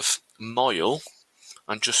sort of mile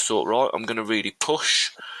and just thought, right, I'm going to really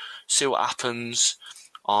push, see what happens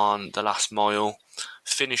on the last mile.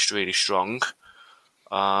 Finished really strong.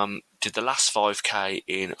 Did the last 5K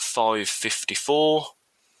in 5:54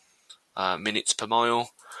 minutes per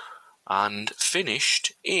mile, and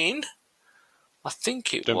finished in, I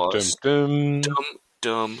think it was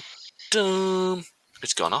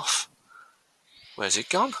it's gone off. Where's it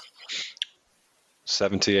gone?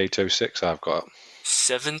 78:06 I've got.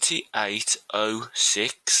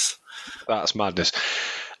 78:06. That's madness.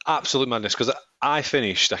 Absolute madness, because I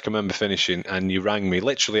can remember finishing, and you rang me.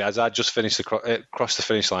 Literally, as I just finished across the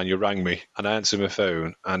finish line, you rang me, and I answered my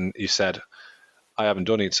phone, and you said, I haven't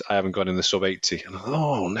done it. I haven't gone in the sub 80. And I thought,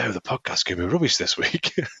 oh no, the podcast's going to be rubbish this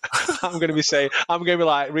week. I'm going to be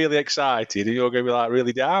like really excited, and you're going to be like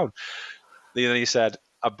really down. Then you said,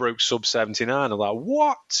 I broke sub 79. I'm like,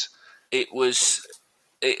 what? It was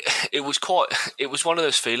one of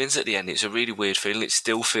those feelings at the end. It's a really weird feeling. It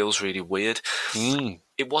still feels really weird.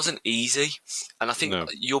 It wasn't easy, and I think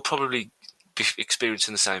you'll probably be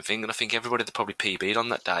experiencing the same thing. And I think everybody that probably PB'd on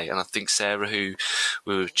that day. And I think Sarah, who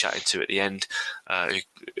we were chatting to at the end,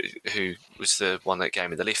 who was the one that gave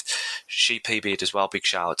me the lift, she PB'd as well. Big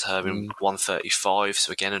shout out to her in 1:35.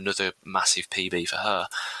 So again, another massive PB for her.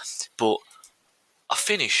 But I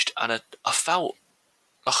finished and I felt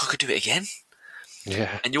like I could do it again.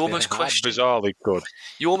 Yeah, and you almost question, bizarrely good.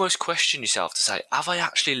 You almost question yourself to say, have I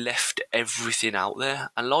actually left everything out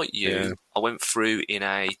there? And like you, I went through in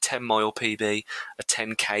a 10-mile PB, a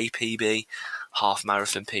 10K PB, half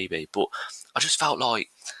marathon PB, but I just felt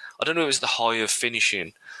like, I don't know if it was the high of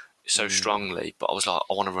finishing so strongly, but I was like,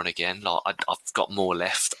 I want to run again. Like I've got more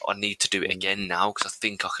left. I need to do it again now because I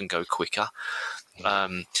think I can go quicker.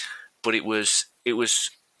 But it was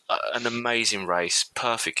an amazing race,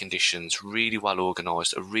 perfect conditions, really well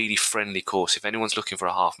organised, a really friendly course. If anyone's looking for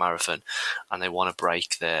a half marathon and they want to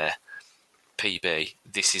break their PB,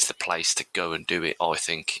 this is the place to go and do it. I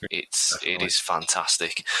think it is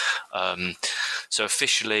fantastic. So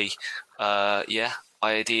officially, I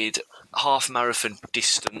did half marathon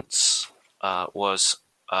distance was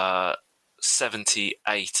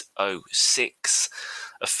 78:06.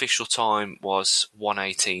 Official time was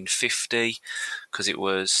 1:18:50 because it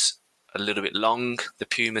was a little bit long. The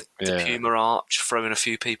Puma Arch throwing a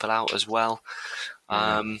few people out as well.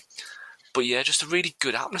 But yeah, just a really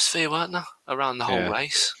good atmosphere, weren't there, around the whole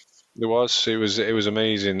race? There was. It was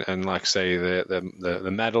amazing, and like I say,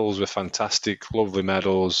 the medals were fantastic, lovely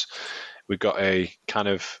medals. We got a kind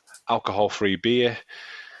of alcohol-free beer,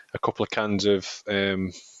 a couple of cans of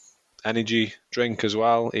energy drink as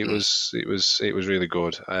well. It was really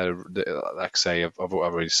good. Like I say, I've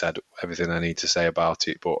already said everything I need to say about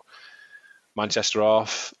it. But Manchester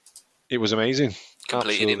Half, it was amazing.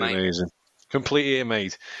 Absolutely amazing. Completed it,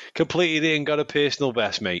 mate. Completed it and got a personal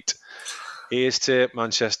best, mate. Here's to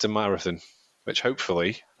Manchester Marathon, which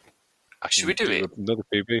hopefully. Should we do it? Another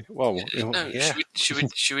PB. Well, yeah.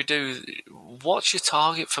 Should we do? What's your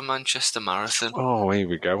target for Manchester Marathon? Oh, here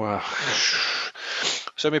we go.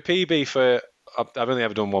 So my PB for I've only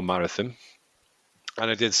ever done one marathon,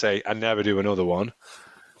 and I did say I never do another one,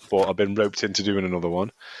 but I've been roped into doing another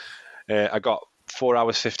one. I got 4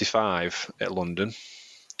 hours 55 at London,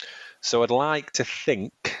 so I'd like to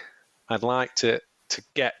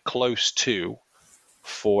get close to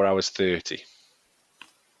 4 hours 30.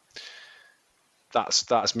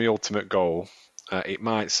 That's my ultimate goal. It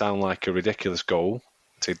might sound like a ridiculous goal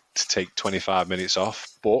to take 25 minutes off,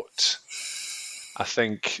 but I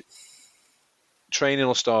think training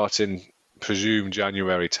will start in presumed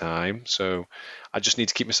January time, so I just need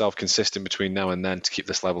to keep myself consistent between now and then to keep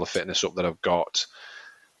this level of fitness up that I've got.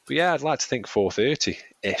 But yeah, I'd like to think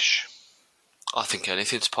 4:30-ish. I think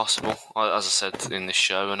anything's possible, as I said in this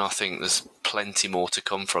show, and I think there's plenty more to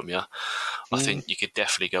come from you. I think you could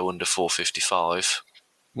definitely go under 4:55.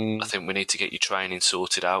 I think we need to get your training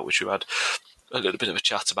sorted out, which we've had a little bit of a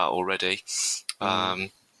chat about already.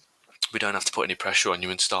 We don't have to put any pressure on you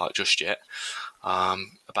and start just yet.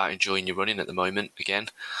 About enjoying your running at the moment again.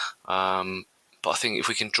 But I think if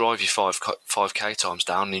we can drive your 5K times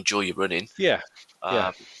down and enjoy your running,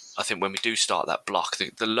 I think when we do start that block,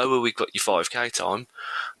 the lower we've got your 5K time,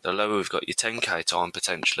 the lower we've got your 10K time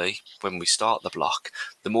potentially when we start the block,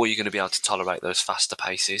 the more you're going to be able to tolerate those faster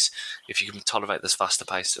paces. If you can tolerate those faster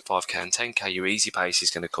paces at 5K and 10K, your easy pace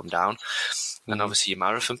is going to come down. And obviously your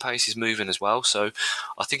marathon pace is moving as well. So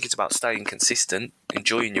I think it's about staying consistent,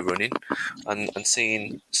 enjoying your running, and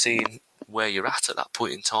seeing where you're at that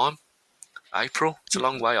point in time. April, it's a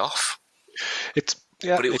long way off.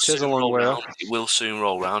 But it is a long way off. It will soon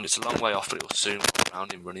roll round. It's a long way off, but it will soon roll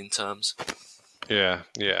round in running terms. Yeah.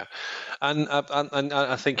 And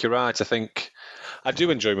I think you're right. I think I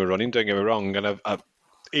do enjoy my running, don't get me wrong. And I've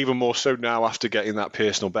even more so now after getting that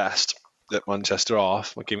personal best at Manchester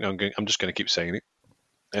Half. I'm just going to keip saying it.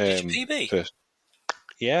 Did you PB? First.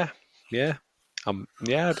 Yeah.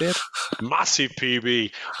 I did. Massive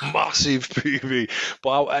PB.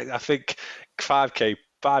 But I think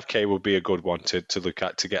 5K would be a good one to look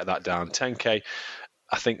at to get that down. 10K,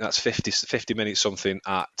 I think that's 50 minutes something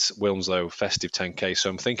at Wilmslow Festive 10K. So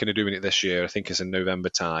I'm thinking of doing it this year. I think it's in November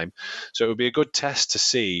time. So it would be a good test to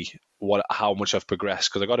see how much I've progressed,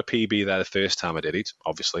 because I got a PB there the first time I did it,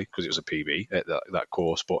 obviously, because it was a PB at that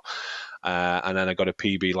course. But and then I got a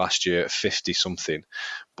PB last year at 50 something.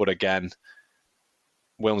 But again,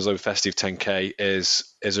 Wilmslow Festive 10K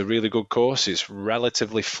is a really good course. It's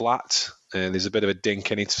relatively flat. There's a bit of a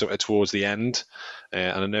dink in it towards the end.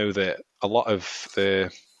 And I know that a lot of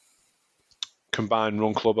the combined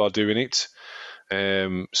run club are doing it.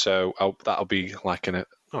 So that'll be like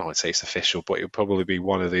I won't say it's official, but it'll probably be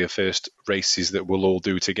one of the first races that we'll all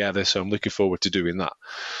do together. So I'm looking forward to doing that.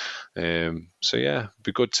 So yeah, it'd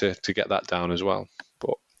be good to get that down as well.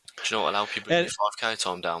 But do you know what will help you bring your 5K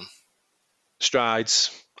time down?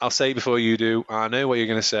 Strides. I'll say it before you do. I know what you're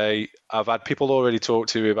going to say. I've had people already talk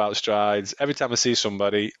to me about strides. Every time I see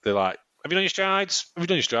somebody, they're like, "Have you done your strides? Have you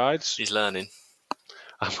done your strides?" He's learning.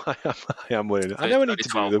 I am learning. I know I need to do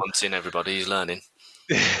 12 them. months in, everybody. He's learning.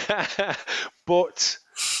 But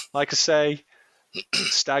like I say,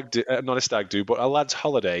 not a stag do, but a lad's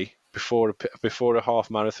holiday before a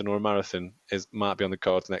half marathon or a marathon might be on the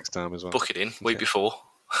cards next time as well. Book it in week before.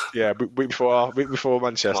 Yeah, week before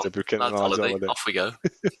Manchester. Lad's holiday. Off we go.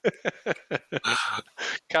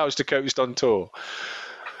 Couch to coast on tour.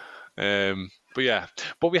 But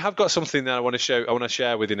we have got something that I want to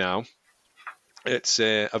share with you now. It's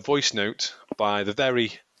a voice note by the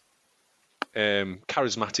very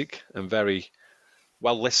charismatic and very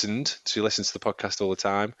well listened. She listens to the podcast all the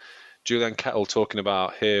time. Julianne Kettle talking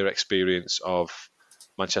about her experience of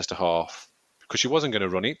Manchester Half, because she wasn't going to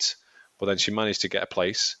run it, but then she managed to get a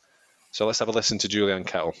place. So let's have a listen to Julianne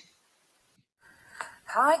Kettle.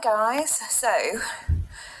 Hi guys. So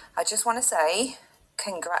I just want to say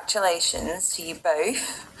congratulations to you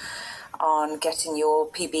both on getting your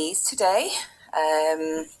PBs today.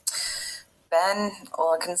 Ben,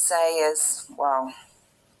 all I can say is, wow,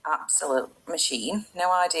 absolute machine.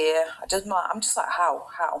 No idea. I'm just like,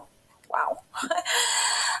 how? Wow.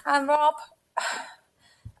 And Rob,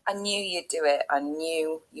 I knew you'd do it. I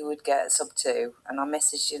knew you would get a sub 2. And I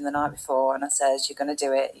messaged you the night before and I said, you're going to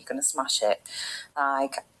do it. You're going to smash it.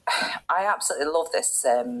 Like, I absolutely love this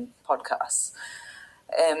podcast.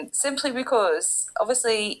 Simply because,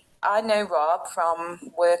 obviously, I know Rob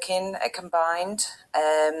from working at Combined.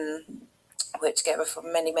 Worked together for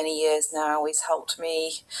many, many years now. He's helped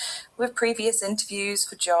me with previous interviews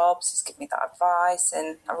for jobs. He's given me that advice,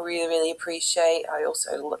 and I really, really appreciate. I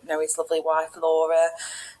also know his lovely wife, Laura,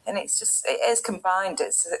 and it is Combined.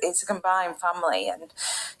 It's a combined family, and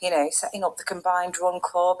setting up the Combined Run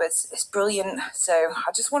Club, it's brilliant. So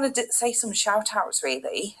I just wanted to say some shout outs,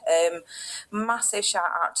 really. Massive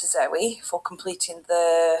shout out to Zoe for completing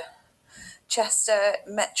the Chester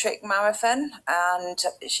Metric Marathon, and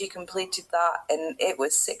she completed that, and it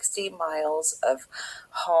was 60 miles of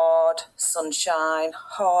hard sunshine,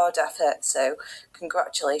 hard effort. So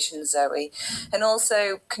congratulations, Zoe. And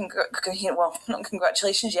also, not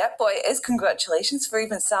congratulations yet, but it is congratulations for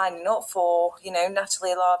even signing up for,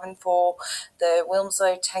 Natalie Larvin for the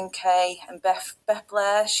Wilmslow 10K, and Beth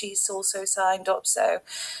Blair, she's also signed up. So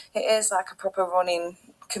it is like a proper running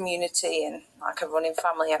community and like a running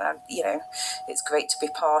family, and it's great to be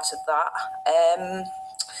part of that.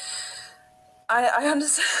 I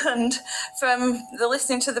understand from the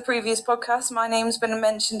listening to the previous podcast, my name's been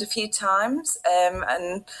mentioned a few times,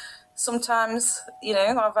 and sometimes,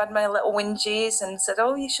 I've had my little whinges and said,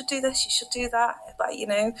 oh, you should do this, you should do that.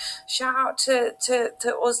 Like, shout out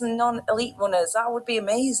to us non-elite runners. That would be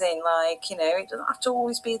amazing. Like, it doesn't have to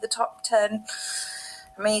always be the top 10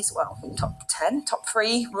 amazing, top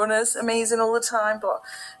 3 runners amazing all the time, but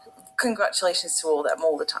congratulations to all them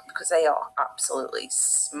all the time, because they are absolutely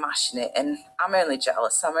smashing it, and I'm only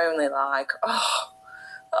jealous. I'm only like, oh,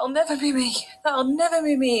 that'll never be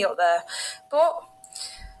me up there. But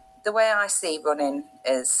the way I see running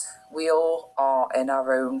is we all are in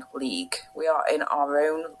our own league. We are in our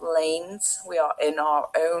own lanes. We are in our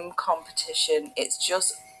own competition. It's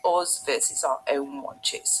just us versus our own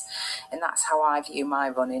watches, and that's how I view my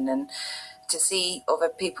running. And to see other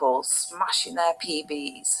people smashing their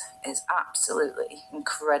PBs is absolutely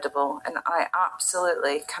incredible, and I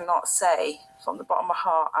absolutely cannot say from the bottom of my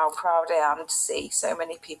heart how proud I am to see so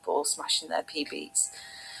many people smashing their PBs.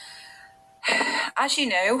 As you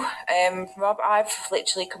know, Rob, I've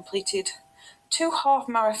literally completed 2 half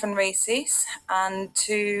marathon races and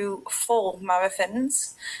 2 full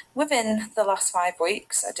marathons within the last 5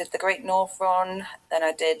 weeks. I did the Great North Run, then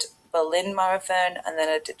I did Berlin Marathon, and then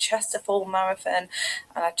I did Chester Full Marathon,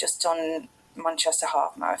 and I've just done Manchester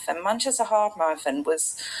Half Marathon. Manchester Half Marathon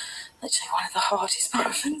was literally one of the hardest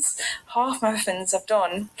half marathons I've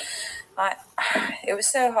done. It was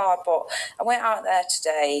so hard, but I went out there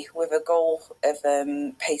today with a goal of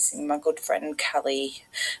pacing my good friend Kelly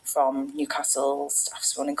from Newcastle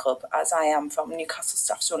Staffs Running Club, as I am from Newcastle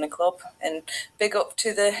Staffs Running Club, and big up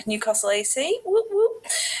to the Newcastle AC. Whoop, whoop.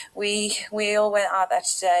 We all went out there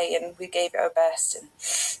today and we gave it our best, and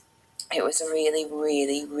it was a really,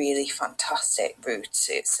 really, really fantastic route.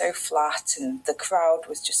 It's so flat, and the crowd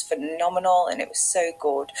was just phenomenal, and it was so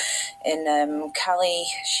good. And Callie,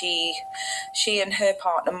 she and her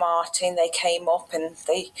partner Martin, they came up and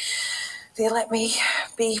they let me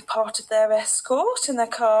be part of their escort in their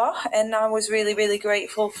car, and I was really, really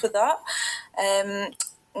grateful for that. And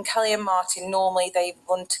Kelly and Martin, normally they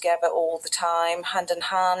run together all the time, hand in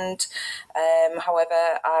hand.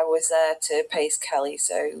 However, I was there to pace Kelly,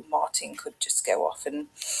 so Martin could just go off and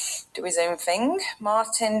do his own thing.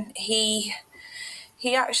 Martin, he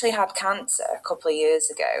actually had cancer a couple of years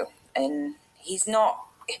ago, and he's not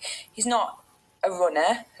a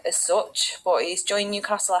runner as such, but he's joined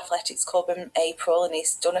Newcastle Athletics Club in April, and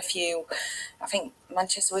he's done a few. I think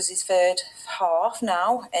Manchester was his third half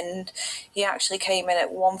now, and he actually came in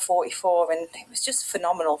at 1:44, and it was just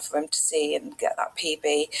phenomenal for him to see and get that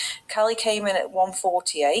PB. Kelly came in at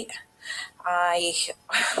 1:48. I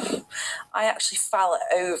actually fell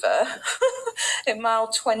over at mile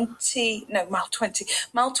 12,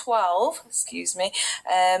 excuse me.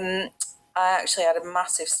 I actually had a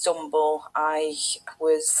massive stumble. I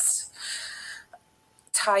was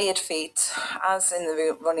tired feet. As in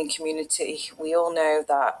the running community, we all know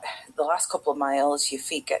that the last couple of miles, your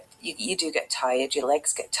feet you do get tired, your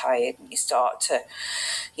legs get tired, and you start to,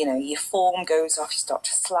 your form goes off, you start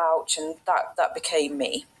to slouch, and that became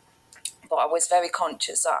me. But I was very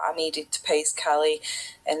conscious that I needed to pace Kelly,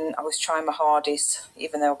 and I was trying my hardest,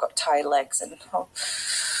 even though I've got tired legs and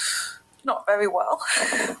not very well,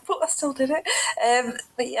 but I still did it.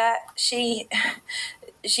 But yeah, she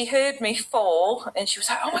heard me fall, and she was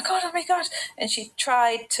like, "Oh my god!" And she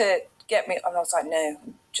tried to get me, and I was like, "No,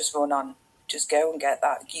 just run on, just go and get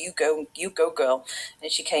that. You go, girl."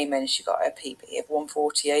 And she came in, and she got her PB of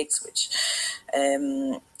 1:48, which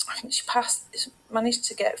I think she managed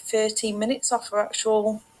to get 13 minutes off her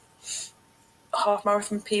actual half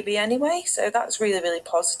marathon PB anyway, so that's really, really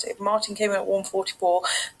positive. Martin came in at 1:44,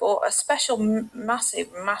 but a special massive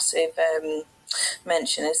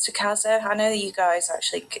mention is to Kaza. I know you guys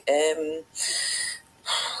actually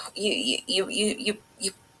you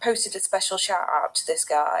posted a special shout out to this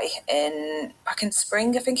guy back in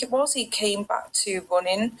spring, I think it was. He came back to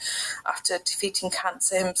running after defeating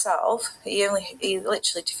cancer himself. He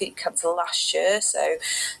literally defeated cancer last year, so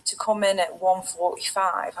to come in at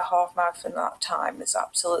 1:45, a half marathon that time, is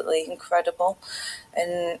absolutely incredible.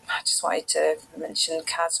 And I just wanted to mention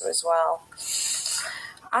Kaza as well.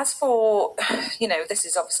 As for, this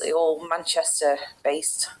is obviously all Manchester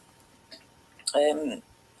based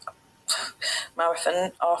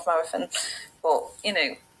marathon, half marathon, but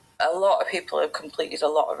a lot of people have completed a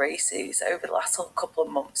lot of races over the last couple of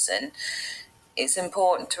months, and it's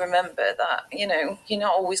important to remember that you're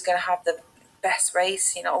not always going to have the best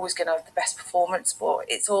race, you're not always going to have the best performance, but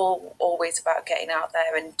it's always about getting out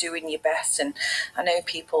there and doing your best. And I know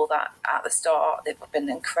people that at the start they've been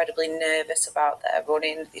incredibly nervous about their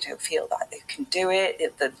running. They don't feel that they can do it. They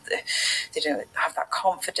don't have that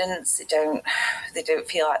confidence. They don't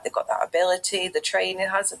feel like they've got that ability. The training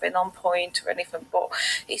hasn't been on point or anything, but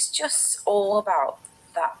it's just all about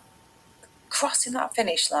that crossing that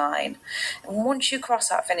finish line. And once you cross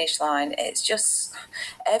that finish line, it's just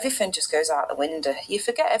everything just goes out the window. You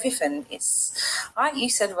forget everything. It's like you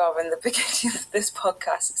said, Rob, in the beginning of this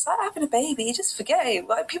podcast, it's like having a baby. You just forget it.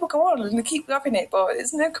 Like, people go on and they keep having it, but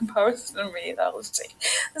there's no comparison in reality.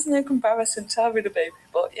 There's no comparison to having a baby.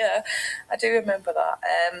 But yeah, I do remember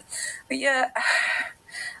that. But yeah,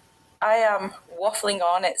 I am waffling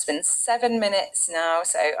on. It's been 7 minutes now,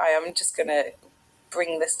 so I am just going to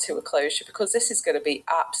bring this to a closure, because this is going to be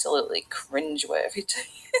absolutely cringeworthy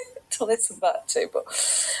to listen back to. But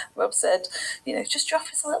Rob said, just drop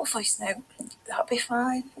us a little voice note. That'll be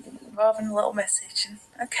fine, rather than a little message. And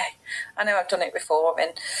okay, I know I've done it before,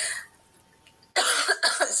 and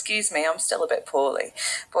excuse me, I'm still a bit poorly.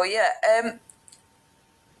 But yeah,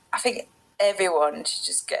 I think everyone should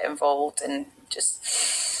just get involved and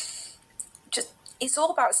just it's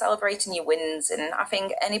all about celebrating your wins. And I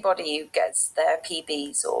think anybody who gets their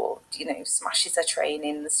PBs or, smashes their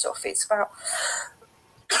training and stuff, it's about,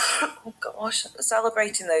 oh gosh,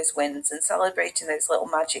 celebrating those wins and celebrating those little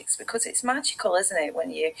magics, because it's magical, isn't it?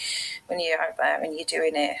 When you're out there and you're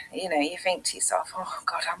doing it, you think to yourself, oh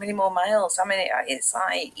God, how many more miles? I mean, it's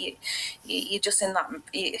like you just in that,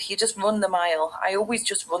 you just run the mile. I always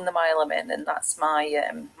just run the mile I'm in, and that's my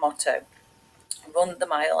motto. Run the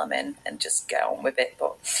mile I'm in and just get on with it.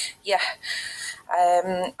 But yeah,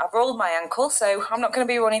 I've rolled my ankle, so I'm not going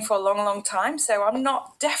to be running for a long time. So I'm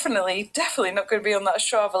definitely not going to be on that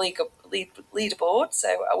Strava leaderboard.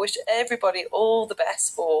 So I wish everybody all the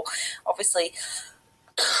best for, obviously,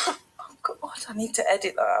 oh God, I need to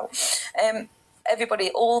edit that out. Everybody,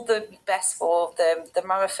 all the best for the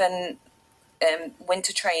marathon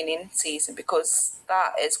winter training season, because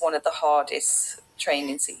that is one of the hardest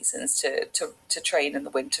training seasons to train in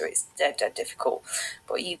the winter. It's dead difficult,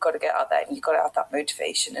 but you've got to get out there and you've got to have that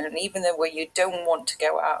motivation. And even though where you don't want to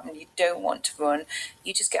go out and you don't want to run,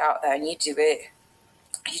 you just get out there and you do it.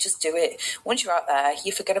 You just do it. Once you're out there,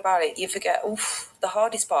 you forget about it. You forget, the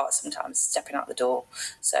hardest part sometimes is stepping out the door.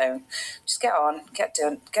 So just get on, get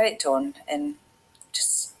it done, and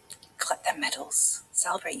just collect them medals.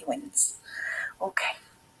 Celebrate your wins. Okay,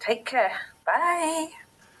 take care. Bye.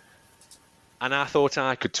 And I thought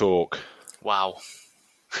I could talk. Wow.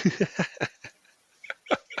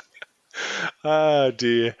 Oh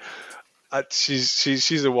dear.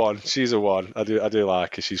 She's a one. She's a one. I do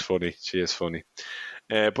like her. She's funny. She is funny.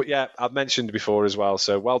 But yeah, I've mentioned before as well.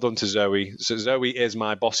 So well done to Zoe. So Zoe is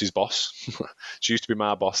my boss's boss. She used to be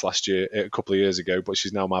my boss a couple of years ago, but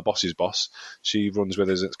she's now my boss's boss. She runs with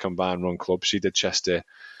us at Combined Run Club. She did Chester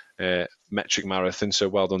metric marathon. So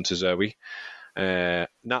well done to Zoe. Nat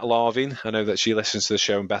Larvin, I know that she listens to the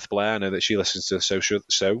show, and Beth Blair, I know that she listens to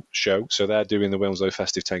the show. So they're doing the Wilmslow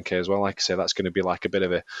Festive 10K as well. Like I say, that's going to be like a bit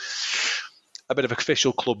of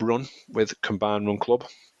official club run with Combined Run Club.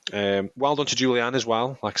 Well done to Julianne as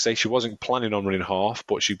well. Like I say, she wasn't planning on running half,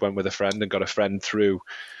 but she went with a friend and got a friend through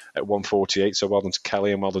at 1:48. So well done to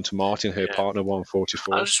Kelly and well done to Martin, her partner,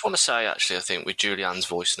 1:44. I just want to say, actually, I think with Julianne's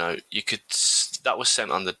voice note, that was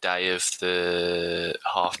sent on the day of the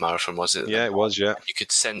half marathon, was it? Yeah, it was. Yeah, you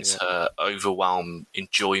could sense her overwhelmed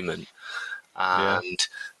enjoyment and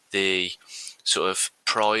the sort of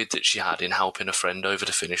pride that she had in helping a friend over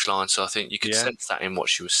the finish line. So I think you could sense that in what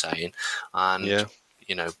she was saying. And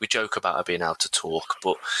you know, we joke about her being able to talk,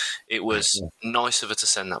 but it was nice of her to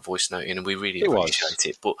send that voice note in, and we really appreciate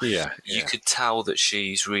it. But you could tell that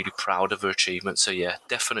she's really proud of her achievement. So yeah,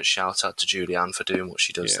 definite shout out to Julianne for doing what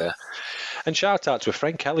she does there. And shout out to her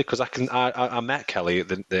friend Kelly, because I met Kelly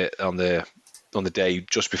on the day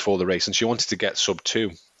just before the race, and she wanted to get sub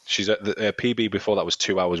 2. She's at the PB before that was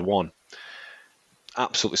 2 hours 1.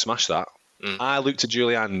 Absolutely smashed that. I looked at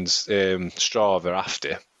Julianne's Strava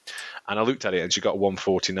after, and I looked at it and she got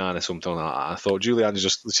 1:49 or something like that. I thought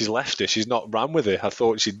she's left it. She's not ran with it. I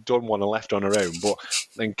thought she'd done one and left on her own, but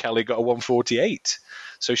then Kelly got a 1:48.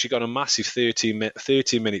 So she got a massive 13-minute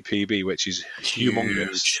PB, which is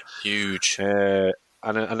humongous. Huge. And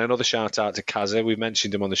another shout out to Kaza. We've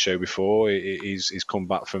mentioned him on the show before. He's come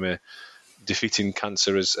back from defeating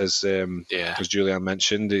cancer, as Julianne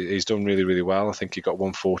mentioned. He's done really, really well. I think he got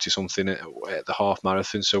 1:40 something at the half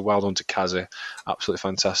marathon. So well done to Kaza. Absolutely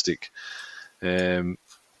fantastic. And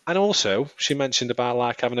also, she mentioned about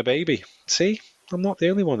like having a baby. See, I'm not the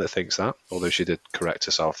only one that thinks that. Although she did correct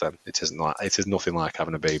herself then. It is nothing like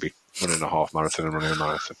having a baby, running a half marathon and running a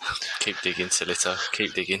marathon. Keep digging, Silito.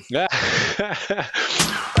 Keep digging. Yeah.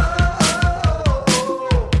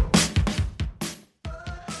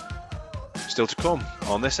 Still to come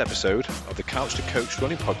on this episode of the Couch to Coach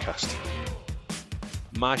Running Podcast.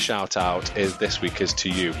 My shout out this week is to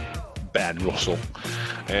you, Ben Russell,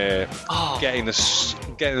 getting the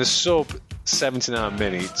sub 79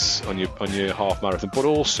 minutes on your half marathon, but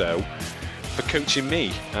also for coaching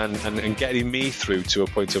me and getting me through to a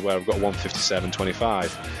point of where I've got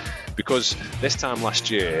 1:57.25. Because this time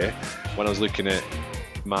last year, when I was looking at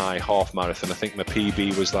my half marathon, I think my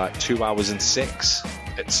PB was like 2 hours and 6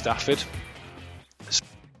 at Stafford.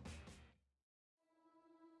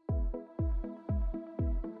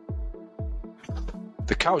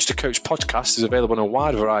 The Couch to Coach podcast is available on a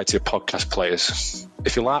wide variety of podcast players.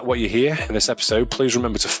 If you like what you hear in this episode, please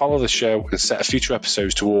remember to follow the show and set future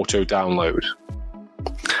episodes to auto-download.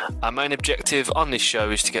 Our main objective on this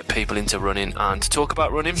show is to get people into running and to talk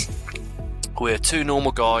about running. We're two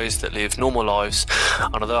normal guys that live normal lives,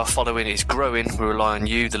 and although our following is growing, we rely on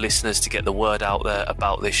you, the listeners, to get the word out there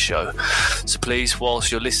about this show. So please,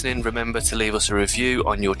 whilst you're listening, remember to leave us a review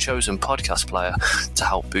on your chosen podcast player to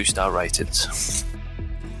help boost our ratings.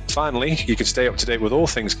 Finally, you can stay up to date with all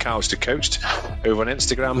things Couch to Coached over on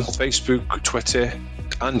Instagram, Facebook, Twitter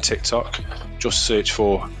and TikTok. Just search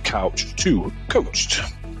for Couch to Coached.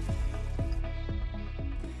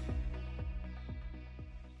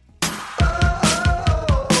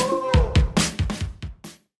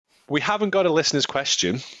 We haven't got a listener's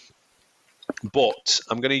question, but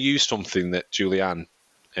I'm going to use something that Julianne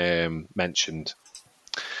mentioned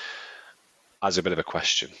as a bit of a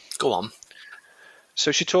question. Go on.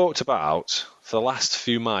 So she talked about, for the last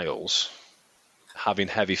few miles, having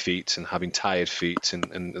heavy feet and having tired feet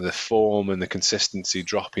and the form and the consistency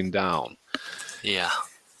dropping down. Yeah.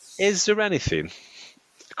 Is there anything?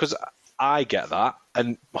 Because I get that.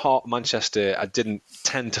 And Manchester, I didn't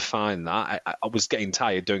tend to find that. I was getting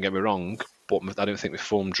tired, don't get me wrong, but I don't think my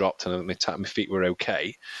form dropped and my feet were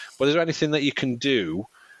okay. But is there anything that you can do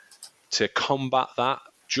to combat that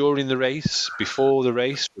during the race, before the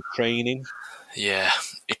race, with training? Yeah,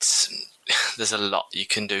 there's a lot you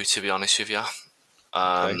can do, to be honest with you. Okay.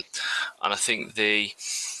 And I think the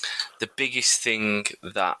biggest thing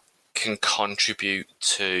that can contribute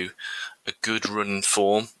to a good run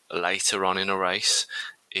form later on in a race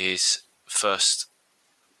is first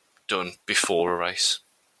done before a race.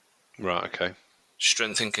 Right, okay.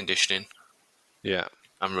 Strength and conditioning. Yeah.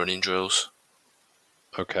 And running drills.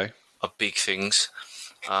 Okay. Are big things.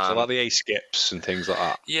 So like the A skips and things like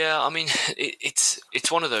that. Yeah, I mean, it's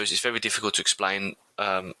one of those. It's very difficult to explain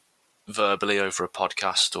verbally over a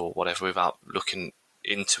podcast or whatever without looking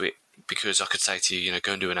into it. Because I could say to you,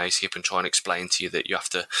 go and do an A skip and try and explain to you that you have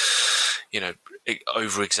to,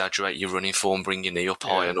 over exaggerate your running form, bring your knee up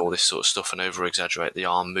high and all this sort of stuff, and over exaggerate the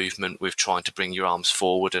arm movement with trying to bring your arms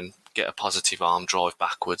forward and get a positive arm drive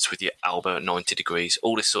backwards with your elbow at 90 degrees,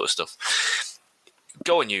 all this sort of stuff.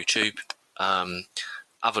 Go on YouTube.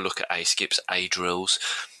 Have a look at A skips, A drills.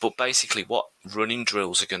 But basically what running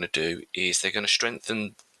drills are going to do is they're going to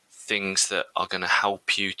strengthen things that are going to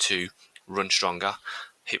help you to run stronger.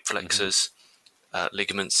 Hip flexors,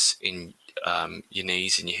 ligaments in your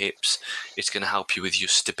knees and your hips. It's going to help you with your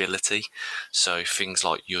stability. So things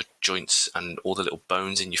like your joints and all the little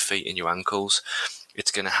bones in your feet and your ankles.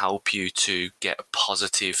 It's going to help you to get a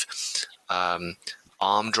positive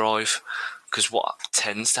arm drive. Because what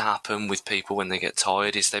tends to happen with people when they get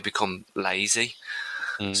tired is they become lazy.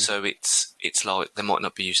 So it's like they might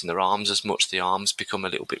not be using their arms as much. The arms become a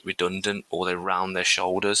little bit redundant, or they round their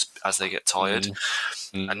shoulders as they get tired.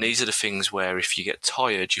 And these are the things where if you get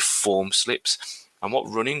tired, your form slips. And what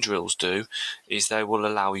running drills do is they will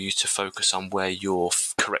allow you to focus on where your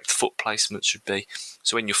correct foot placement should be.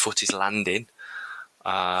 So when your foot is landing,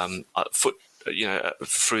 through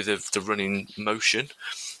the running motion,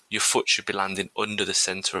 your foot should be landing under the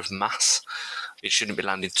centre of mass. It shouldn't be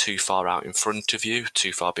landing too far out in front of you,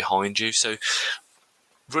 too far behind you. So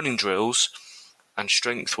running drills and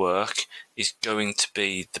strength work is going to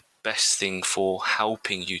be the best thing for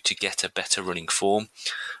helping you to get a better running form.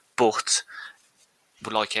 But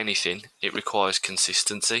like anything, it requires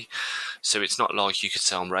consistency. So it's not like you could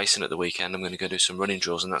say, I'm racing at the weekend, I'm going to go do some running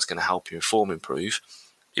drills and that's going to help your form improve.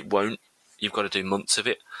 It won't. You've got to do months of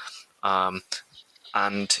it.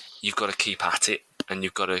 And you've got to keep at it, and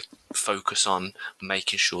you've got to focus on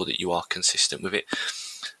making sure that you are consistent with it.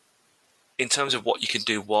 In terms of what you can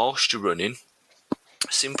do whilst you're running,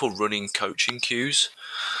 simple running coaching cues.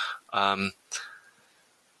 So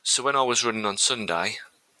when I was running on Sunday,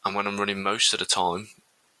 and when I'm running most of the time,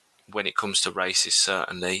 when it comes to races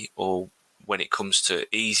certainly, or when it comes to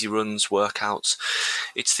easy runs, workouts,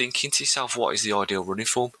 it's thinking to yourself, what is the ideal running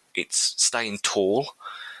form? It's staying tall.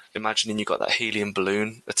 Imagining you've got that helium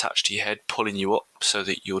balloon attached to your head, pulling you up so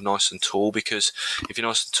that you're nice and tall, because if you're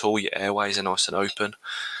nice and tall, your airways are nice and open.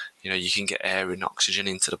 You can get air and oxygen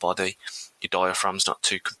into the body. Your diaphragm's not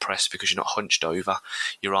too compressed because you're not hunched over.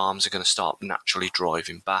 Your arms are going to start naturally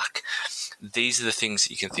driving back. These are the things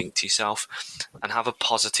that you can think to yourself, and have a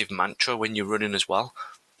positive mantra when you're running as well,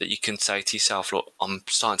 that you can say to yourself, look, I'm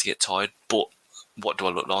starting to get tired, but what do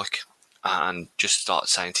I look like? And just start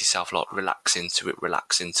saying to yourself, like, relax into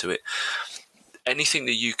it. Anything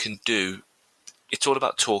that you can do, it's all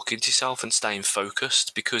about talking to yourself and staying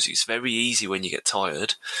focused, because it's very easy when you get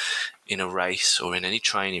tired in a race or in any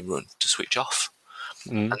training run to switch off.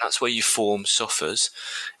 And that's where your form suffers.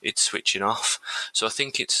 It's switching off. So I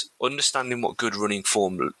think it's understanding what good running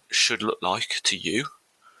form should look like to you.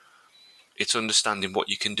 It's understanding what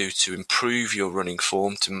you can do to improve your running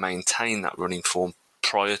form, to maintain that running form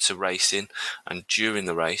prior to racing and during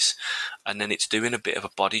the race. And then it's doing a bit of a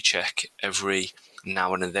body check every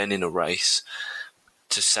now and then in a race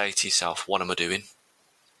to say to yourself, what am I doing?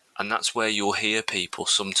 And that's where you'll hear people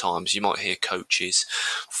sometimes, you might hear coaches,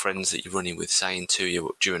 friends that you're running with saying to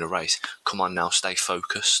you during a race, come on now, stay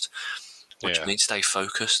focused. What do you mean stay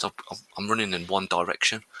focused? I'm running in one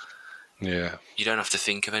direction. Yeah. You don't have to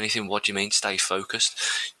think of anything. What do you mean stay focused?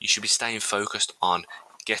 You should be staying focused on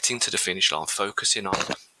getting to the finish line, focusing on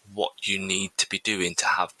what you need to be doing to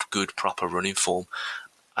have good, proper running form,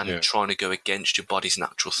 and trying to go against your body's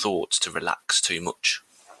natural thoughts to relax too much.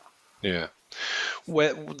 Yeah.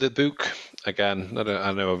 Well, the book, again,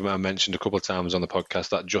 I know I mentioned a couple of times on the podcast,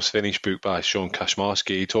 that Just Finished book by Sean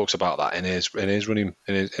Kashmarsky. He talks about that in his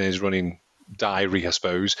running diary, I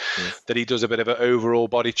suppose, that he does a bit of an overall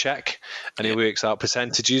body check. and he works out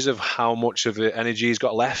percentages of how much of the energy he's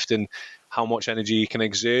got left and how much energy he can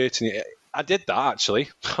exert. And I did that actually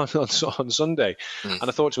on Sunday, and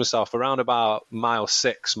I thought to myself, around about mile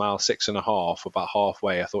 6.5, about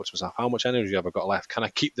halfway, I thought to myself, how much energy have I got left? Can I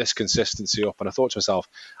keep this consistency up? And I thought to myself,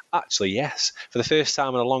 actually, yes. For the first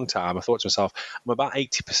time in a long time, I thought to myself, I'm about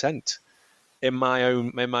 80% in my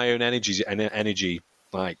own energy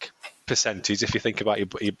like percentage. If you think about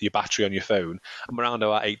your battery on your phone, I'm around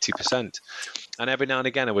about 80%. And every now and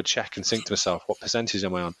again, I would check and think to myself, what percentage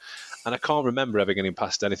am I on? And I can't remember ever getting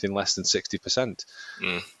past anything less than 60%.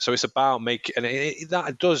 So it's about making, and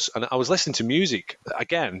that does. And I was listening to music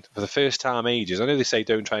again for the first time ages. I know they say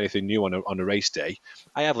don't try anything new on a race day.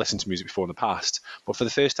 I have listened to music before in the past, but for the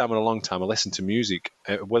first time in a long time, I listened to music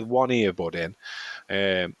with one earbud in.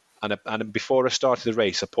 And before I started the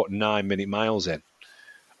race, I put 9-minute miles in,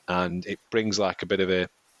 and it brings like a bit of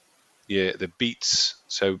the beats.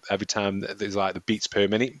 So every time there's like the beats per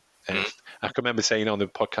minute. And I can remember saying on the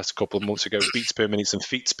podcast a couple of months ago, beats per minute and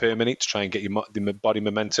feet per minute to try and get your body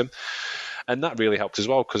momentum. And that really helped as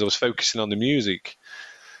well because I was focusing on the music.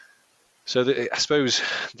 So I suppose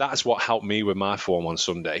that's what helped me with my form on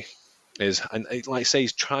Sunday is, and like I say,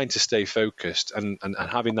 is trying to stay focused and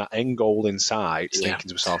having that end goal in sight, thinking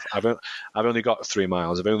to myself, I've only got 3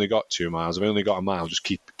 miles, I've only got 2 miles, I've only got a mile, just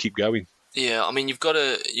keep going. Yeah, I mean, you've got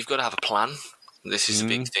to have a plan. This is a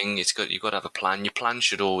big thing. You've got to have a plan. Your plan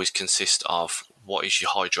should always consist of what is your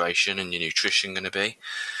hydration and your nutrition going to be.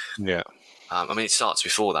 Yeah. I mean, it starts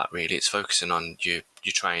before that, really. It's focusing on your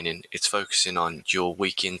training. It's focusing on your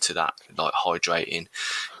week into that, like hydrating,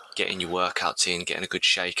 getting your workouts in, getting a good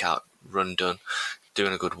shakeout run done,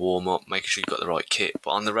 doing a good warm-up, making sure you've got the right kit. But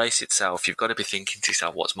on the race itself, you've got to be thinking to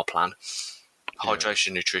yourself, what's my plan?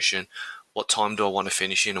 Hydration, nutrition. What time do I want to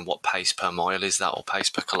finish in and what pace per mile is that or pace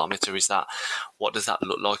per kilometre is that? What does that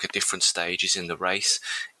look like at different stages in the race?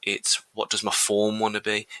 It's what does my form want to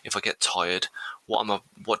be? If I get tired,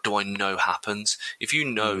 what do I know happens? If you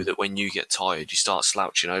know that when you get tired, you start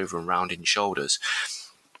slouching over and rounding your shoulders,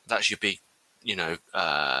 that's your big,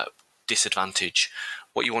 disadvantage.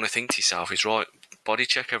 What you want to think to yourself is, right, body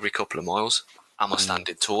check every couple of miles. Am I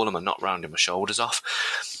standing tall? Am I not rounding my shoulders off?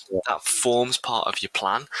 That forms part of your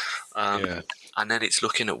plan. And then it's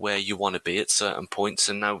looking at where you want to be at certain points.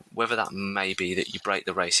 And now, whether that may be that you break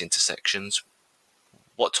the race into sections,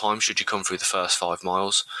 what time should you come through the first 5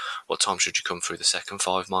 miles? What time should you come through the second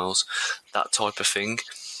 5 miles? That type of thing.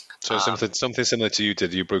 So something similar to you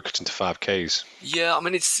did. You broke it into 5Ks. Yeah, I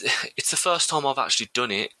mean, it's the first time I've actually done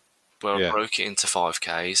it where I broke it into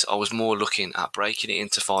 5Ks. I was more looking at breaking it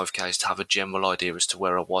into 5Ks to have a general idea as to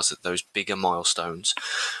where I was at those bigger milestones.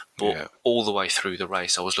 But all the way through the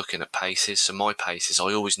race, I was looking at paces. So my paces,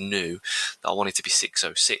 I always knew that I wanted to be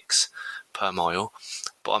 6:06 per mile.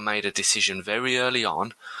 But I made a decision very early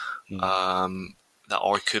on that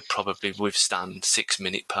I could probably withstand 6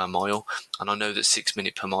 minutes per mile. And I know that 6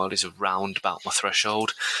 minutes per mile is around about my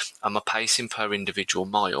threshold. And my pacing per individual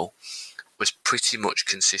mile was pretty much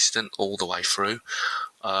consistent all the way through,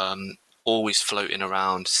 always floating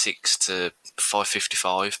around 6 to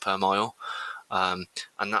 5:55 per mile, and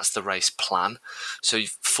that's the race plan. So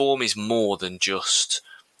form is more than just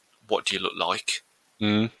what do you look like.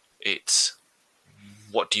 It's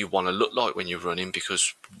what do you want to look like when you're running,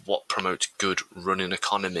 because what promotes good running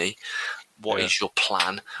economy? What is your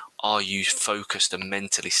plan? Are you focused and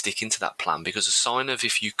mentally sticking to that plan? Because a sign of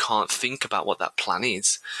if you can't think about what that plan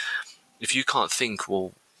is, if you can't think,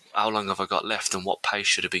 well, how long have I got left and what pace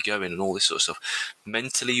should I be going and all this sort of stuff,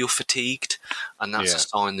 mentally you're fatigued, and that's a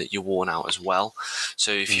sign that you're worn out as well.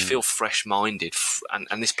 So if you feel fresh-minded,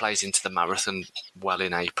 and this plays into the marathon well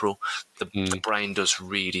in April, the brain does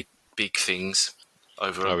really big things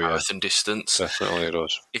over a marathon distance. Definitely it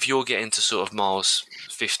does. If you're getting to sort of miles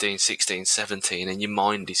 15, 16, 17 and your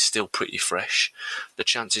mind is still pretty fresh, the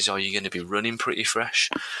chances are you're going to be running pretty fresh.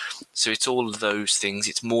 So it's all of those things.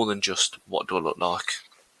 It's more than just what do I look like.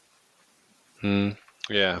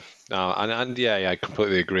 Yeah. No, and I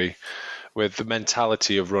completely agree with the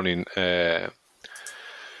mentality of running.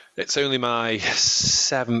 It's only my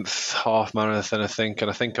 7th half marathon, I think, and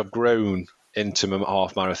I think I've grown into my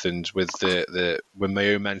half marathons with with my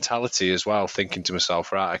own mentality as well, thinking to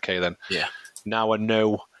myself, right, okay, then now I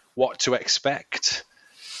know what to expect,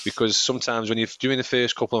 because sometimes when you're doing the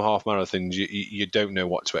first couple of half marathons, you don't know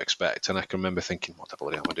what to expect. And I can remember thinking, what the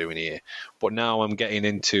bloody am I doing here? But now I'm getting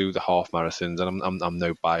into the half marathons, and I'm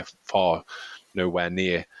no by far nowhere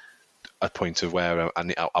near a point of where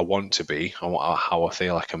I want to be, or how I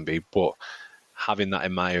feel I can be, but having that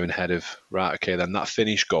in my own head of, right, okay, then that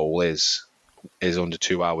finish goal is is under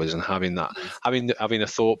 2 hours, and having a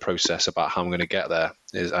thought process about how I'm going to get there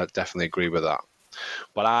I definitely agree with that.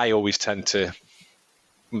 But I always tend to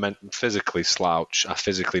physically slouch. I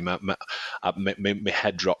physically, my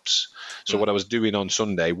head drops. So what I was doing on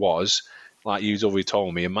Sunday was, like you've already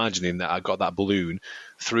told me, imagining that I got that balloon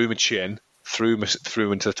through my chin,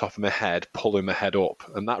 through into the top of my head, pulling my head up,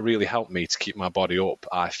 and that really helped me to keep my body up,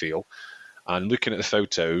 I feel. And looking at the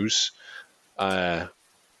photos, to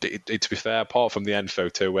be fair, apart from the end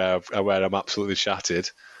photo where I'm absolutely shattered,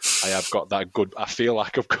 I have got that good. I feel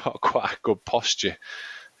like I've got quite a good posture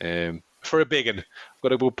for a big 'un. I've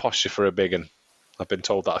got a good posture for a big 'un. I've been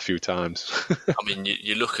told that a few times. I mean,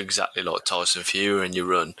 you look exactly like Tyson Fury and you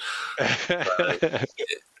run.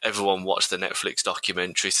 Everyone watched the Netflix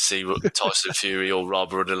documentary to see Tyson Fury or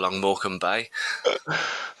Rob run along Morecambe Bay.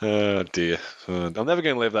 Oh dear! I'm never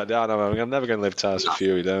going to live that down. I'm never going to live Tyson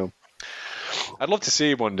Fury down. I'd love to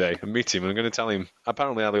see him one day and meet him. I'm going to tell him,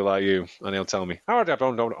 apparently I look like you, and he'll tell me, I can't do it.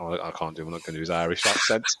 I'm not going to do his Irish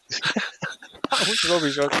accent.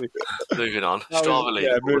 Rubbish, actually. Moving on. Yeah,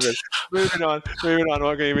 moving on. I'm not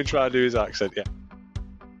going to even try to do his accent. Yeah.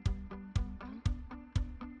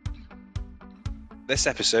 This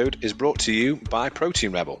episode is brought to you by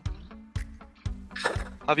Protein Rebel.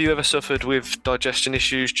 Have you ever suffered with digestion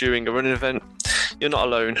issues during a running event? You're not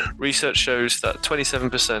alone. Research shows that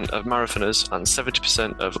 27% of marathoners and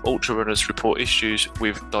 70% of ultra runners report issues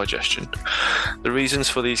with digestion. The reasons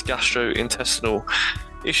for these gastrointestinal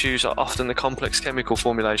issues are often the complex chemical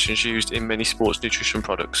formulations used in many sports nutrition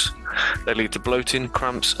products. They lead to bloating,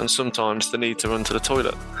 cramps, and sometimes the need to run to the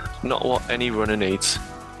toilet. Not what any runner needs.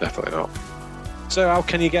 Definitely not. So how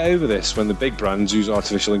can you get over this when the big brands use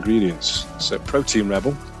artificial ingredients? So Protein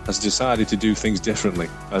Rebel has decided to do things differently,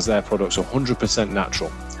 as their products are 100%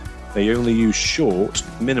 natural. They only use short,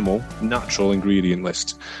 minimal, natural ingredient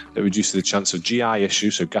list that reduces the chance of GI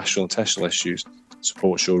issues, so gastrointestinal issues,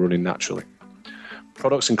 supports your running naturally.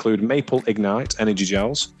 Products include Maple Ignite energy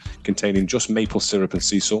gels, containing just maple syrup and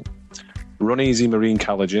sea salt, Run Easy Marine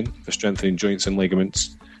Collagen for strengthening joints and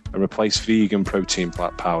ligaments, and replace vegan protein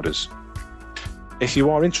powders. If you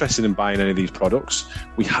are interested in buying any of these products,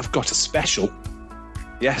 we have got a special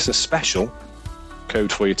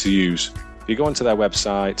code for you to use. If you go onto their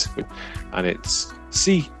website, and it's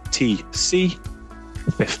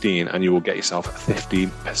CTC15, and you will get yourself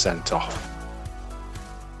 15% off.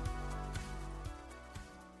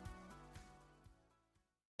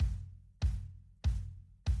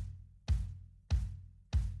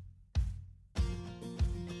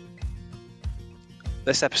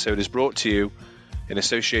 This episode is brought to you in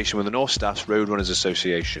association with the North Staffs Road Runners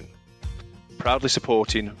Association, proudly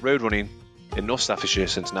supporting road running in North Staffordshire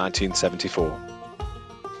since 1974.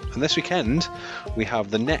 And this weekend, we have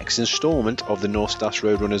the next instalment of the North Staffs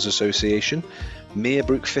Road Runners Association,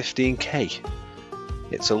 Meerbrook 15K.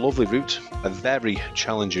 It's a lovely route, a very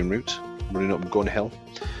challenging route, running up Gun Hill.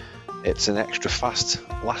 It's an extra fast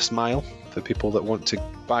last mile for people that want to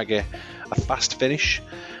bag a fast finish,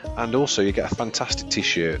 and also you get a fantastic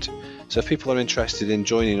t-shirt. So if people are interested in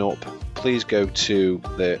joining up, please go to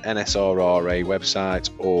the NSRRA website,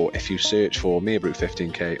 or if you search for Meerbrook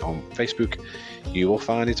 15K on Facebook, you will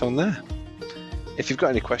find it on there. If you've got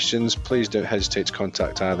any questions, please don't hesitate to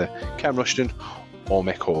contact either Cam Rushton or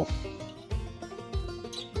Mick Hall.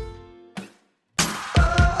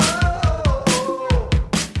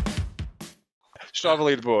 Strava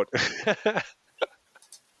leaderboard.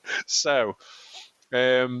 So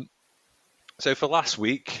for last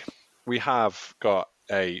week, we have got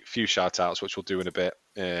a few shout-outs, which we'll do in a bit.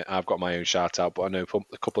 I've got my own shout-out, but I know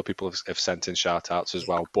a couple of people have sent in shout-outs as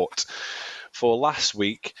well. But for last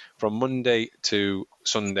week, from Monday to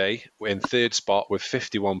Sunday, we're in third spot with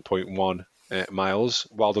 51.1 miles.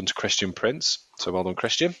 Well done to Christian Prince. So well done,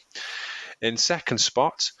 Christian. In second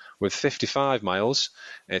spot with 55 miles,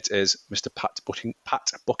 it is Mr. Pat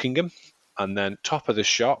Buckingham. And then top of the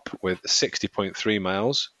shop with 60.3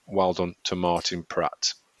 miles. Well done to Martin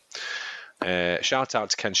Pratt. Shout out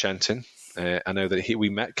to Ken Shenton. I know that we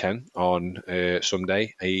met Ken on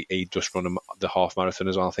Sunday. He just run the half marathon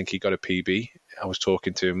as well. I think he got a PB. I was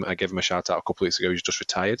talking to him. I gave him a shout out a couple of weeks ago. He's just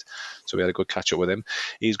retired, so we had a good catch up with him.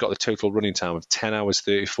 He's got the total running time of 10 hours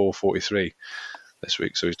 34:43 this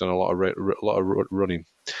week, so he's done a lot of running.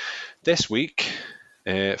 This week,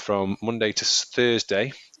 from Monday to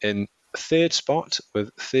Thursday, in third spot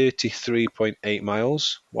with 33.8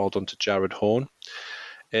 miles. Well done to Jared Horn.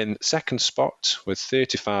 In second spot with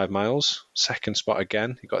 35 miles. Second spot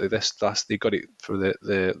again. He got it for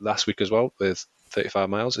the last week as well with 35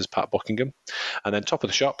 miles is Pat Buckingham. And then top of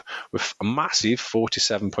the shop with a massive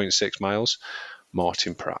 47.6 miles,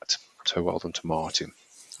 Martin Pratt. So well done to Martin.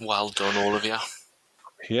 Well done, all of you.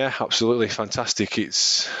 Yeah, absolutely fantastic.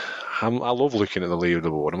 I love looking at the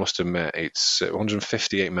leaderboard. I must admit, it's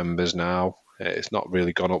 158 members now. It's not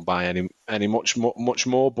really gone up by any much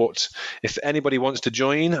more. But if anybody wants to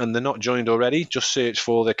join and they're not joined already, just search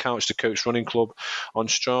for the Couch to Coach Running Club on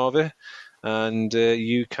Strava, and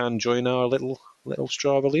you can join our little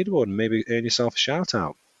Strava leaderboard and maybe earn yourself a shout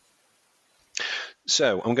out.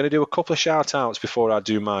 So I'm going to do a couple of shout outs before I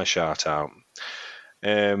do my shout out.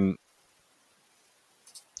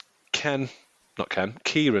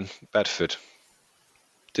 Kieran Bedford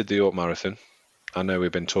did the York Marathon. I know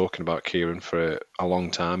we've been talking about Kieran for a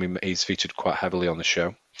long time. He's featured quite heavily on the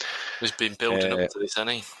show. He's been building up to this,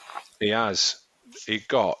 hasn't he? He has. He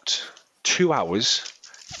got 2 hours,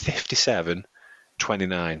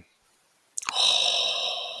 57:29.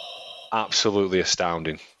 Absolutely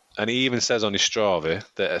astounding. And he even says on his Strava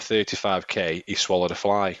that at 35k he swallowed a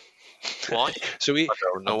fly. Why? So I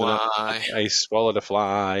don't know why. He swallowed a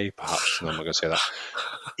fly. Perhaps. No, I'm not going to say that.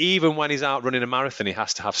 Even when he's out running a marathon, he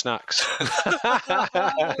has to have snacks.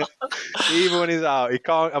 Even when he's out, he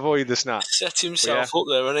can't avoid the snacks. Set himself up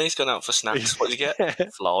there, and he's gone out for snacks. What do you get?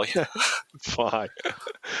 Fly. Fly.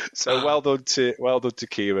 So well done to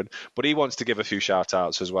Kieran. But he wants to give a few shout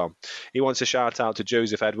outs as well. He wants a shout out to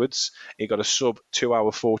Joseph Edwards. He got a sub 2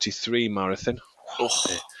 hour 43 marathon. Oh.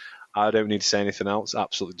 I don't need to say anything else.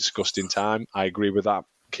 Absolutely disgusting time. I agree with that,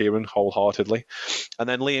 Kieran, wholeheartedly. And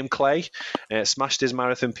then Liam Clay smashed his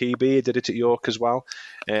marathon PB. He did it at York as well.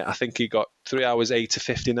 I think he got 3 hours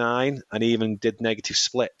 8:59 and he even did negative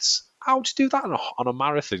splits. How would you do that on a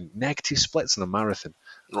marathon? Negative splits on a marathon.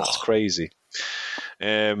 That's crazy.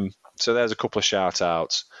 So there's a couple of shout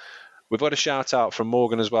outs. We've got a shout out from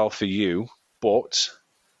Morgan as well for you, but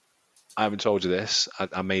I haven't told you this.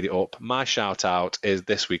 I made it up. My shout out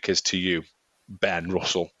this week is to you, Ben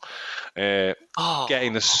Russell.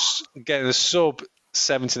 Getting the sub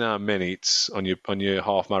 79 minutes on your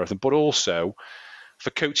half marathon, but also for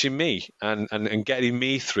coaching me and getting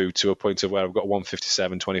me through to a point of where I've got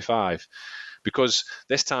 1:57.25. Because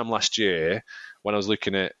this time last year, when I was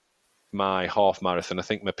looking at my half marathon, I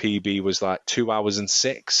think my PB was like 2 hours and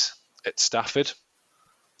 6 at Stafford.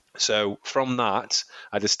 So from that,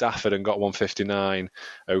 I did Stafford and got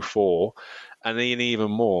 1:59.04, and then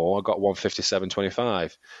even more, I got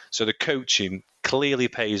 1:57.25. So the coaching clearly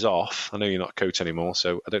pays off. I know you're not a coach anymore,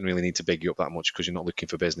 so I don't really need to big you up that much because you're not looking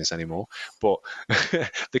for business anymore. But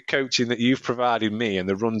the coaching that you've provided me and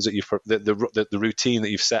the runs that the routine that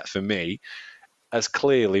you've set for me has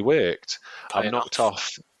clearly worked. I've knocked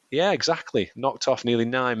off nearly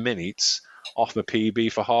 9 minutes off my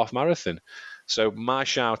PB for half marathon. So my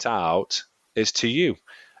shout out is to you,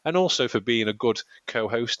 and also for being a good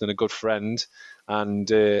co-host and a good friend, and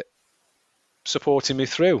supporting me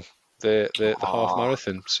through the half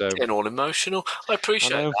marathon. So getting all emotional. I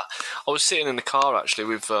appreciate that. I was sitting in the car actually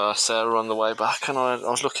with Sarah on the way back, and I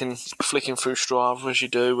was flicking through Strava as you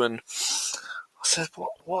do, and I said,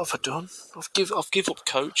 "What have I done? I've give up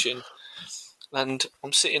coaching." And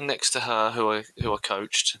I'm sitting next to her, who I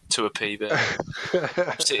coached to a PB.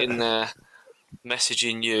 I'm sitting there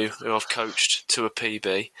messaging you, who I've coached to a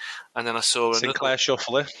PB, and then I saw Sinclair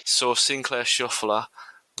Shuffler. Sinclair Shuffler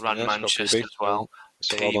ran Manchester as well.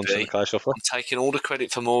 So PB. Well done, Sinclair Shuffler. I'm taking all the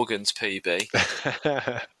credit for Morgan's PB.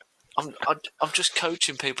 I'm just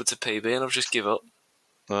coaching people to PB, and I've just give up.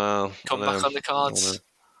 Well, come back on the cards.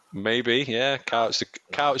 Maybe, yeah. Couch to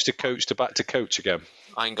coach to back to coach again.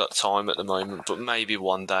 I ain't got time at the moment, but maybe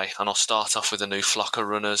one day, and I'll start off with a new flock of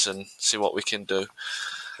runners and see what we can do.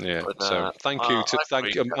 Yeah, but, so thank you.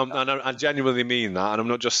 I genuinely mean that, and I'm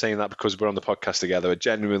not just saying that because we're on the podcast together. I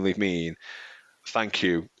genuinely mean thank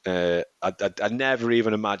you. I never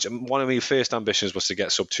even imagined. One of my first ambitions was to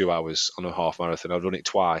get sub 2 hours on a half marathon. I've done it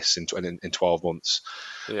twice in 12 months.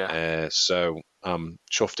 Yeah. So I'm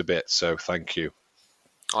chuffed a bit. So thank you.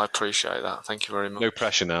 I appreciate that. Thank you very much. No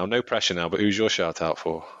pressure now. But who's your shout out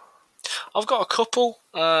for? I've got a couple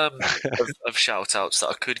of shout outs that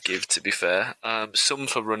I could give, to be fair. Some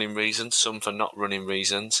for running reasons, some for not running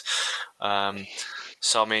reasons.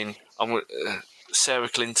 So, I mean, I'm Sarah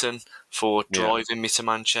Clinton for driving me to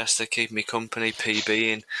Manchester, keeping me company,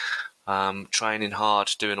 PBing, training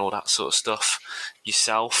hard, doing all that sort of stuff.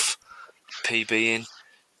 Yourself, PBing,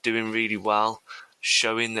 doing really well,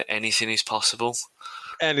 showing that anything is possible.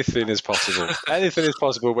 Anything is possible. Anything is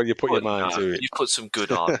possible when you put your mind to it. You put some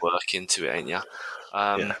good hard work into it, ain't you?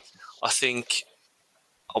 I think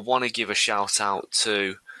I want to give a shout out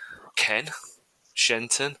to Ken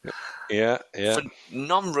Shenton. Yeah. For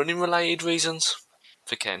non-running related reasons.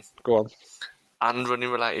 For Ken. Go on. And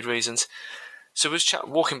running related reasons. So we was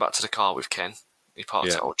walking back to the car with Ken. He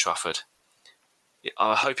parked at Old Trafford.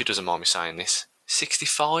 I hope he doesn't mind me saying this.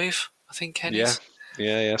 65, I think Ken is.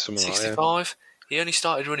 Yeah, something 65. Like that. He only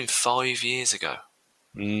started running 5 years ago.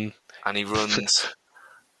 Mm. And he runs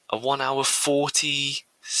a 1 hour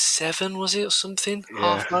 47, was it, or something?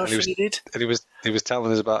 Half marathon he did. And he was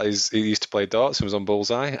telling us about he used to play darts and was on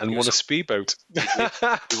Bullseye and won a speedboat. He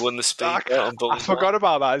won the speedboat on Bullseye. I forgot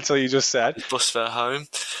about that until you just said. Bus fare home.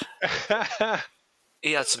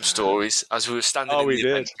 He had some stories as we were standing in the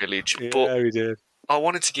event village. Yeah, but we did. I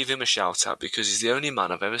wanted to give him a shout out because he's the only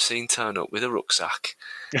man I've ever seen turn up with a rucksack.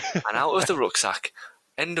 And out of the rucksack,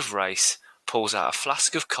 end of race, pulls out a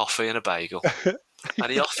flask of coffee and a bagel.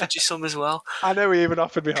 And he offered you some as well. I know he even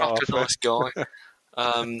offered me half. Proper nice guy.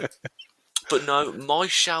 But no, my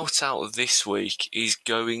shout out this week is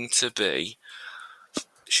going to be,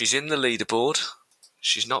 she's in the leaderboard.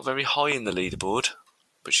 She's not very high in the leaderboard,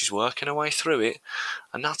 but she's working her way through it.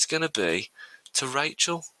 And that's going to be to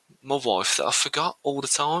Rachel, my wife that I forgot all the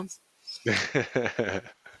time.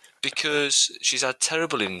 Because she's had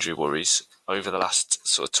terrible injury worries over the last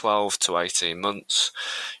sort of 12 to 18 months.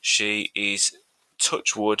 She is,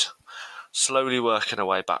 touch wood, slowly working her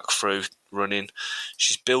way back through running.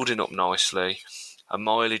 She's building up nicely. Her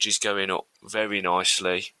mileage is going up very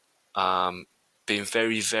nicely. Being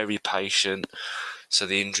very, very patient so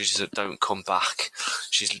the injuries that don't come back.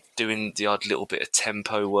 She's doing the odd little bit of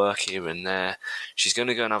tempo work here and there. She's going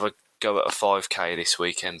to go and have a go at a 5K this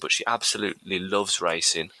weekend, but she absolutely loves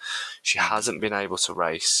racing. She hasn't been able to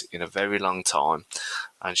race in a very long time,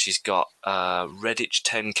 and she's got Redditch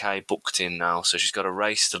 10K booked in now, so she's got a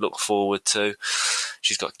race to look forward to.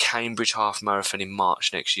 She's got Cambridge Half Marathon in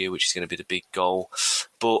March next year, which is going to be the big goal.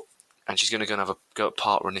 And she's going to go and have a go at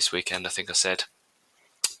park run this weekend, I think I said.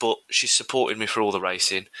 But she's supported me for all the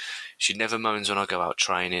racing. She never moans when I go out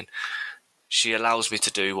training. She allows me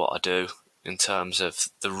to do what I do in terms of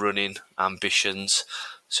the running ambitions.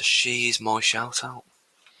 So she is my shout out.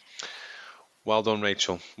 Well done,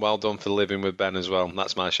 Rachel. Well done for living with Ben as well.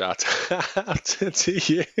 That's my shout out to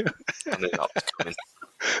you. I knew that was coming.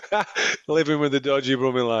 Living with the dodgy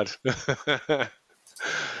Brummie lad.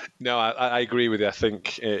 No, I agree with you. I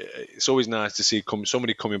think it's always nice to see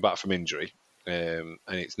somebody coming back from injury. And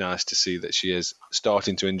it's nice to see that she is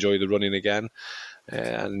starting to enjoy the running again.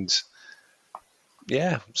 And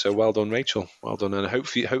yeah, so well done, Rachel. Well done, and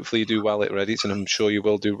hopefully you do well at Reddit, and I'm sure you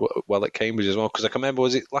will do well at Cambridge as well. Because I can remember,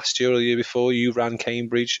 was it last year or the year before you ran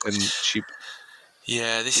Cambridge, and she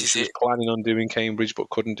was planning on doing Cambridge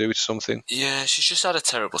but couldn't do it, something. Yeah, she's just had a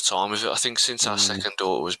terrible time with it. I think since our second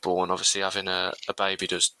daughter was born, obviously having a baby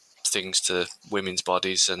does things to women's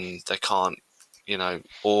bodies, and they can't,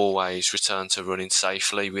 always return to running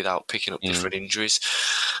safely without picking up different injuries.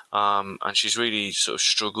 And she's really sort of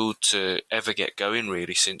struggled to ever get going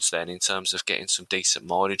really since then in terms of getting some decent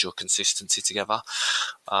mileage or consistency together.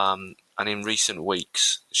 And in recent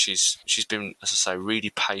weeks, she's been, as I say, really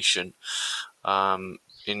patient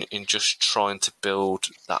in just trying to build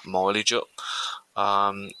that mileage up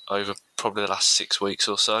over probably the last 6 weeks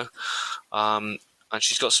or so. And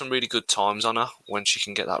she's got some really good times on her when she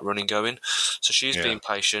can get that running going. So she's being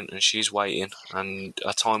patient and she's waiting, and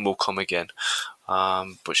her time will come again.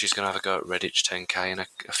 But she's going to have a go at Redditch 10K in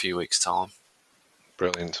a few weeks' time.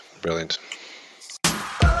 Brilliant.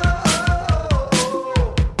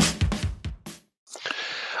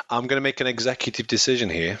 I'm going to make an executive decision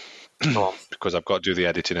here because I've got to do the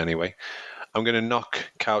editing anyway. I'm going to knock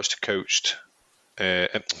Couch Reads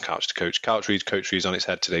Coach Reads on its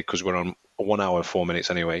head today because we're on 1 hour and 4 minutes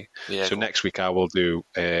anyway. Yeah, so next week I will do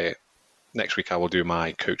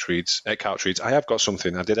my Couch Reads. I have got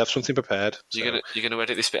something. I did have something prepared. You're gonna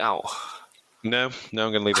edit this bit out? No, I'm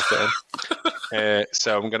going to leave this bit in.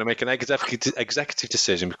 So I'm going to make an executive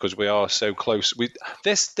decision because we are so close.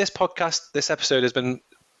 This podcast, this episode has been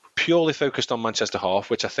purely focused on Manchester Half,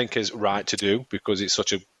 which I think is right to do because it's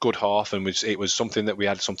such a good half, and it was something that we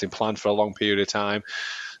had something planned for a long period of time.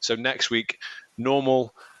 So next week,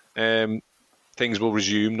 normal things will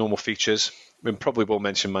resume, normal features. We probably will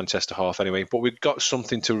mention Manchester Half anyway, but we've got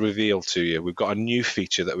something to reveal to you. We've got a new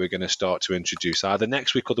feature that we're going to start to introduce either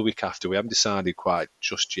next week or the week after. We haven't decided quite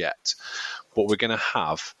just yet, but we're going to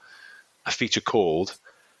have a feature called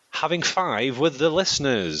Having Five with the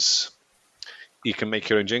Listeners. You can make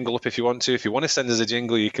your own jingle up if you want to. If you want to send us a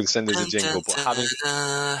jingle, you can send us a jingle. But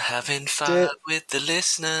having fun with the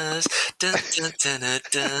listeners. There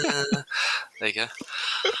you go.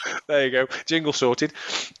 There you go. Jingle sorted.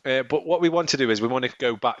 But what we want to do is we want to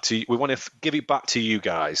give it back to you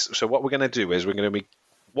guys. So what we're going to do is we're going to be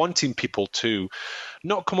wanting people to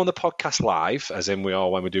not come on the podcast live, as in we are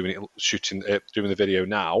when we're doing it, doing the video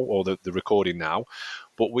now or the recording now,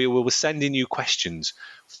 but we will be sending you questions,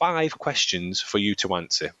 5 questions for you to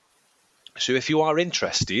answer. So if you are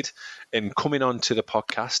interested in coming on to the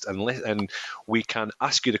podcast and we can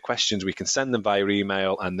ask you the questions, we can send them via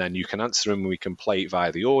email, and then you can answer them and we can play it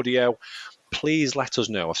via the audio, please let us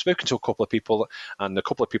know. I've spoken to a couple of people, and a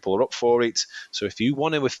couple of people are up for it. So if you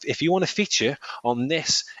want to feature on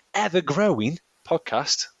this ever-growing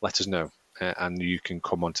podcast, let us know, and you can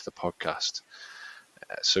come onto the podcast.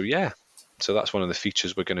 So that's one of the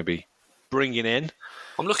features we're going to be bringing in.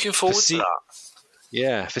 I'm looking forward to that.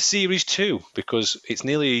 Yeah, for Series 2, because it's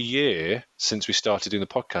nearly a year since we started doing the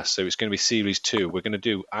podcast, so it's going to be Series 2. We're going to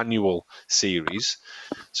do annual series.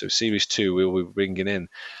 So Series 2, we'll be bringing in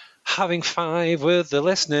Having 5 with the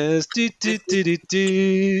listeners. Having 5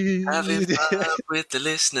 with the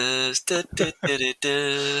listeners.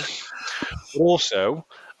 Also,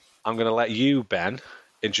 I'm going to let you, Ben,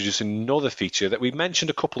 introduce another feature that we mentioned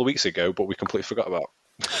a couple of weeks ago, but we completely forgot about.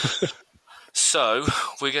 So,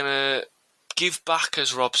 we're going to give back,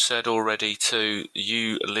 as Rob said already, to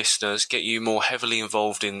you listeners, get you more heavily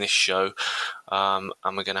involved in this show, and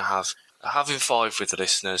we're going to have Having 5 with the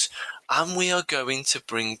listeners, and we are going to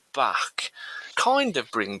bring back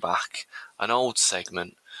an old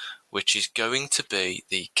segment, which is going to be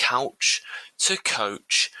the Couch to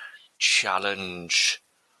Coach Challenge.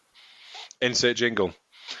 Insert jingle.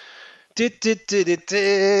 Couch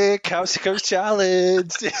to Coach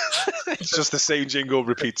Challenge. It's just the same jingle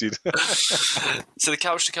repeated. So the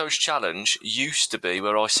Couch to Coach Challenge used to be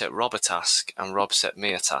where I set Rob a task and Rob set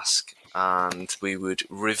me a task, and we would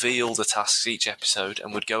reveal the tasks each episode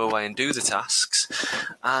and would go away and do the tasks,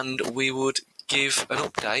 and we would give an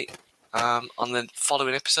update on the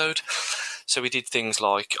following episode. So we did things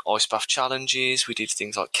like ice bath challenges, we did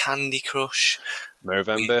things like Candy Crush,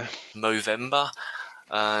 Movember,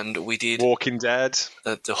 and we did Walking Dead,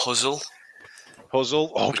 the Huzzle.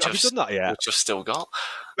 Oh, have you done that yet? Which I've still got.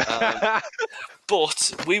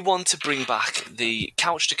 But we want to bring back the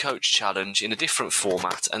Couch to Coach Challenge in a different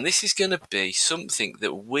format, and this is going to be something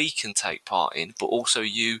that we can take part in, but also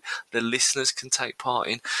you, the listeners, can take part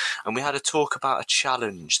in. And we had a talk about a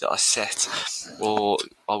challenge that I set, or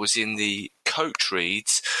I was in the coach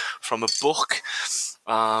reads from a book,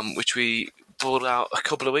 which we brought out a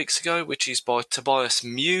couple of weeks ago, which is by Tobias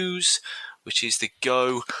Muse, which is the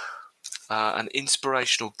Go, an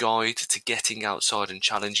inspirational guide to getting outside and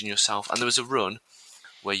challenging yourself. And there was a run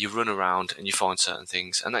where you run around and you find certain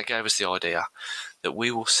things, and that gave us the idea that we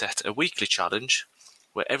will set a weekly challenge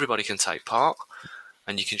where everybody can take part,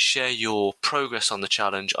 and you can share your progress on the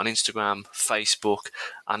challenge on Instagram, Facebook,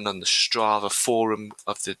 and on the Strava forum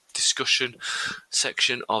of the discussion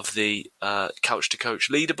section of the Couch to Coach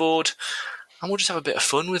leaderboard, and we'll just have a bit of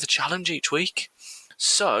fun with a challenge each week.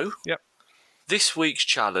 So, This week's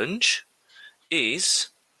challenge is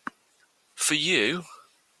for you,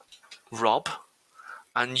 Rob,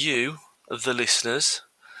 and you, the listeners,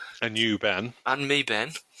 and you, Ben, and me,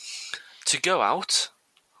 Ben, to go out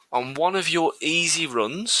on one of your easy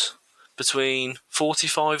runs between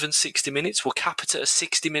 45 and 60 minutes. We'll cap it at a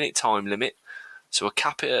 60-minute time limit. So we'll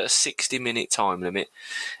cap it at a 60-minute time limit,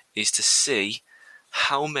 is to see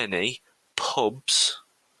how many pubs,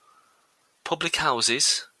 public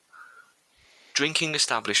houses, drinking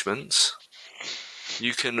establishments,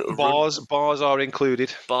 you can bars are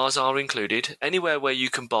included. Bars are included. Anywhere where you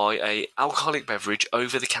can buy a alcoholic beverage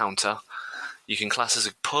over the counter, you can class as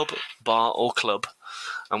a pub, bar, or club,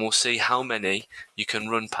 and we'll see how many you can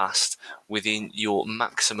run past within your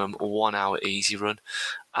maximum 1 hour easy run.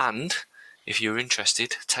 And if you're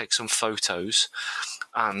interested, take some photos,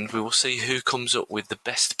 and we will see who comes up with the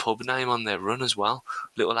best pub name on their run as well.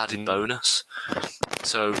 Little added bonus.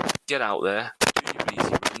 So get out there, do your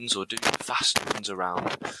easy runs or do your fast runs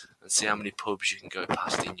around, and see how many pubs you can go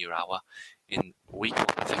past in your hour in week 1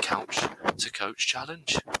 of the Couch to Coach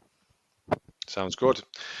Challenge. Sounds good.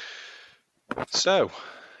 So,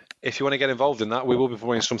 if you want to get involved in that, we will be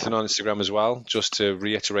putting something on Instagram as well, just to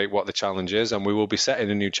reiterate what the challenge is, and we will be setting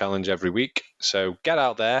a new challenge every week. So get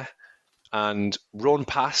out there and run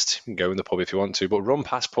past, you can go in the pub if you want to, but run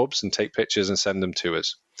past pubs and take pictures and send them to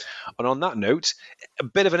us. And on that note, a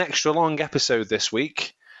bit of an extra long episode this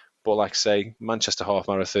week, but like I say, Manchester Half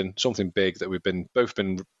Marathon, something big that we've both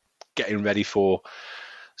been getting ready for.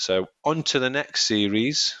 So on to the next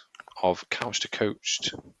series of Couch to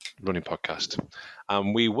Coach running podcast.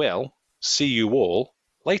 And we will see you all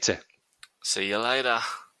later. See you later.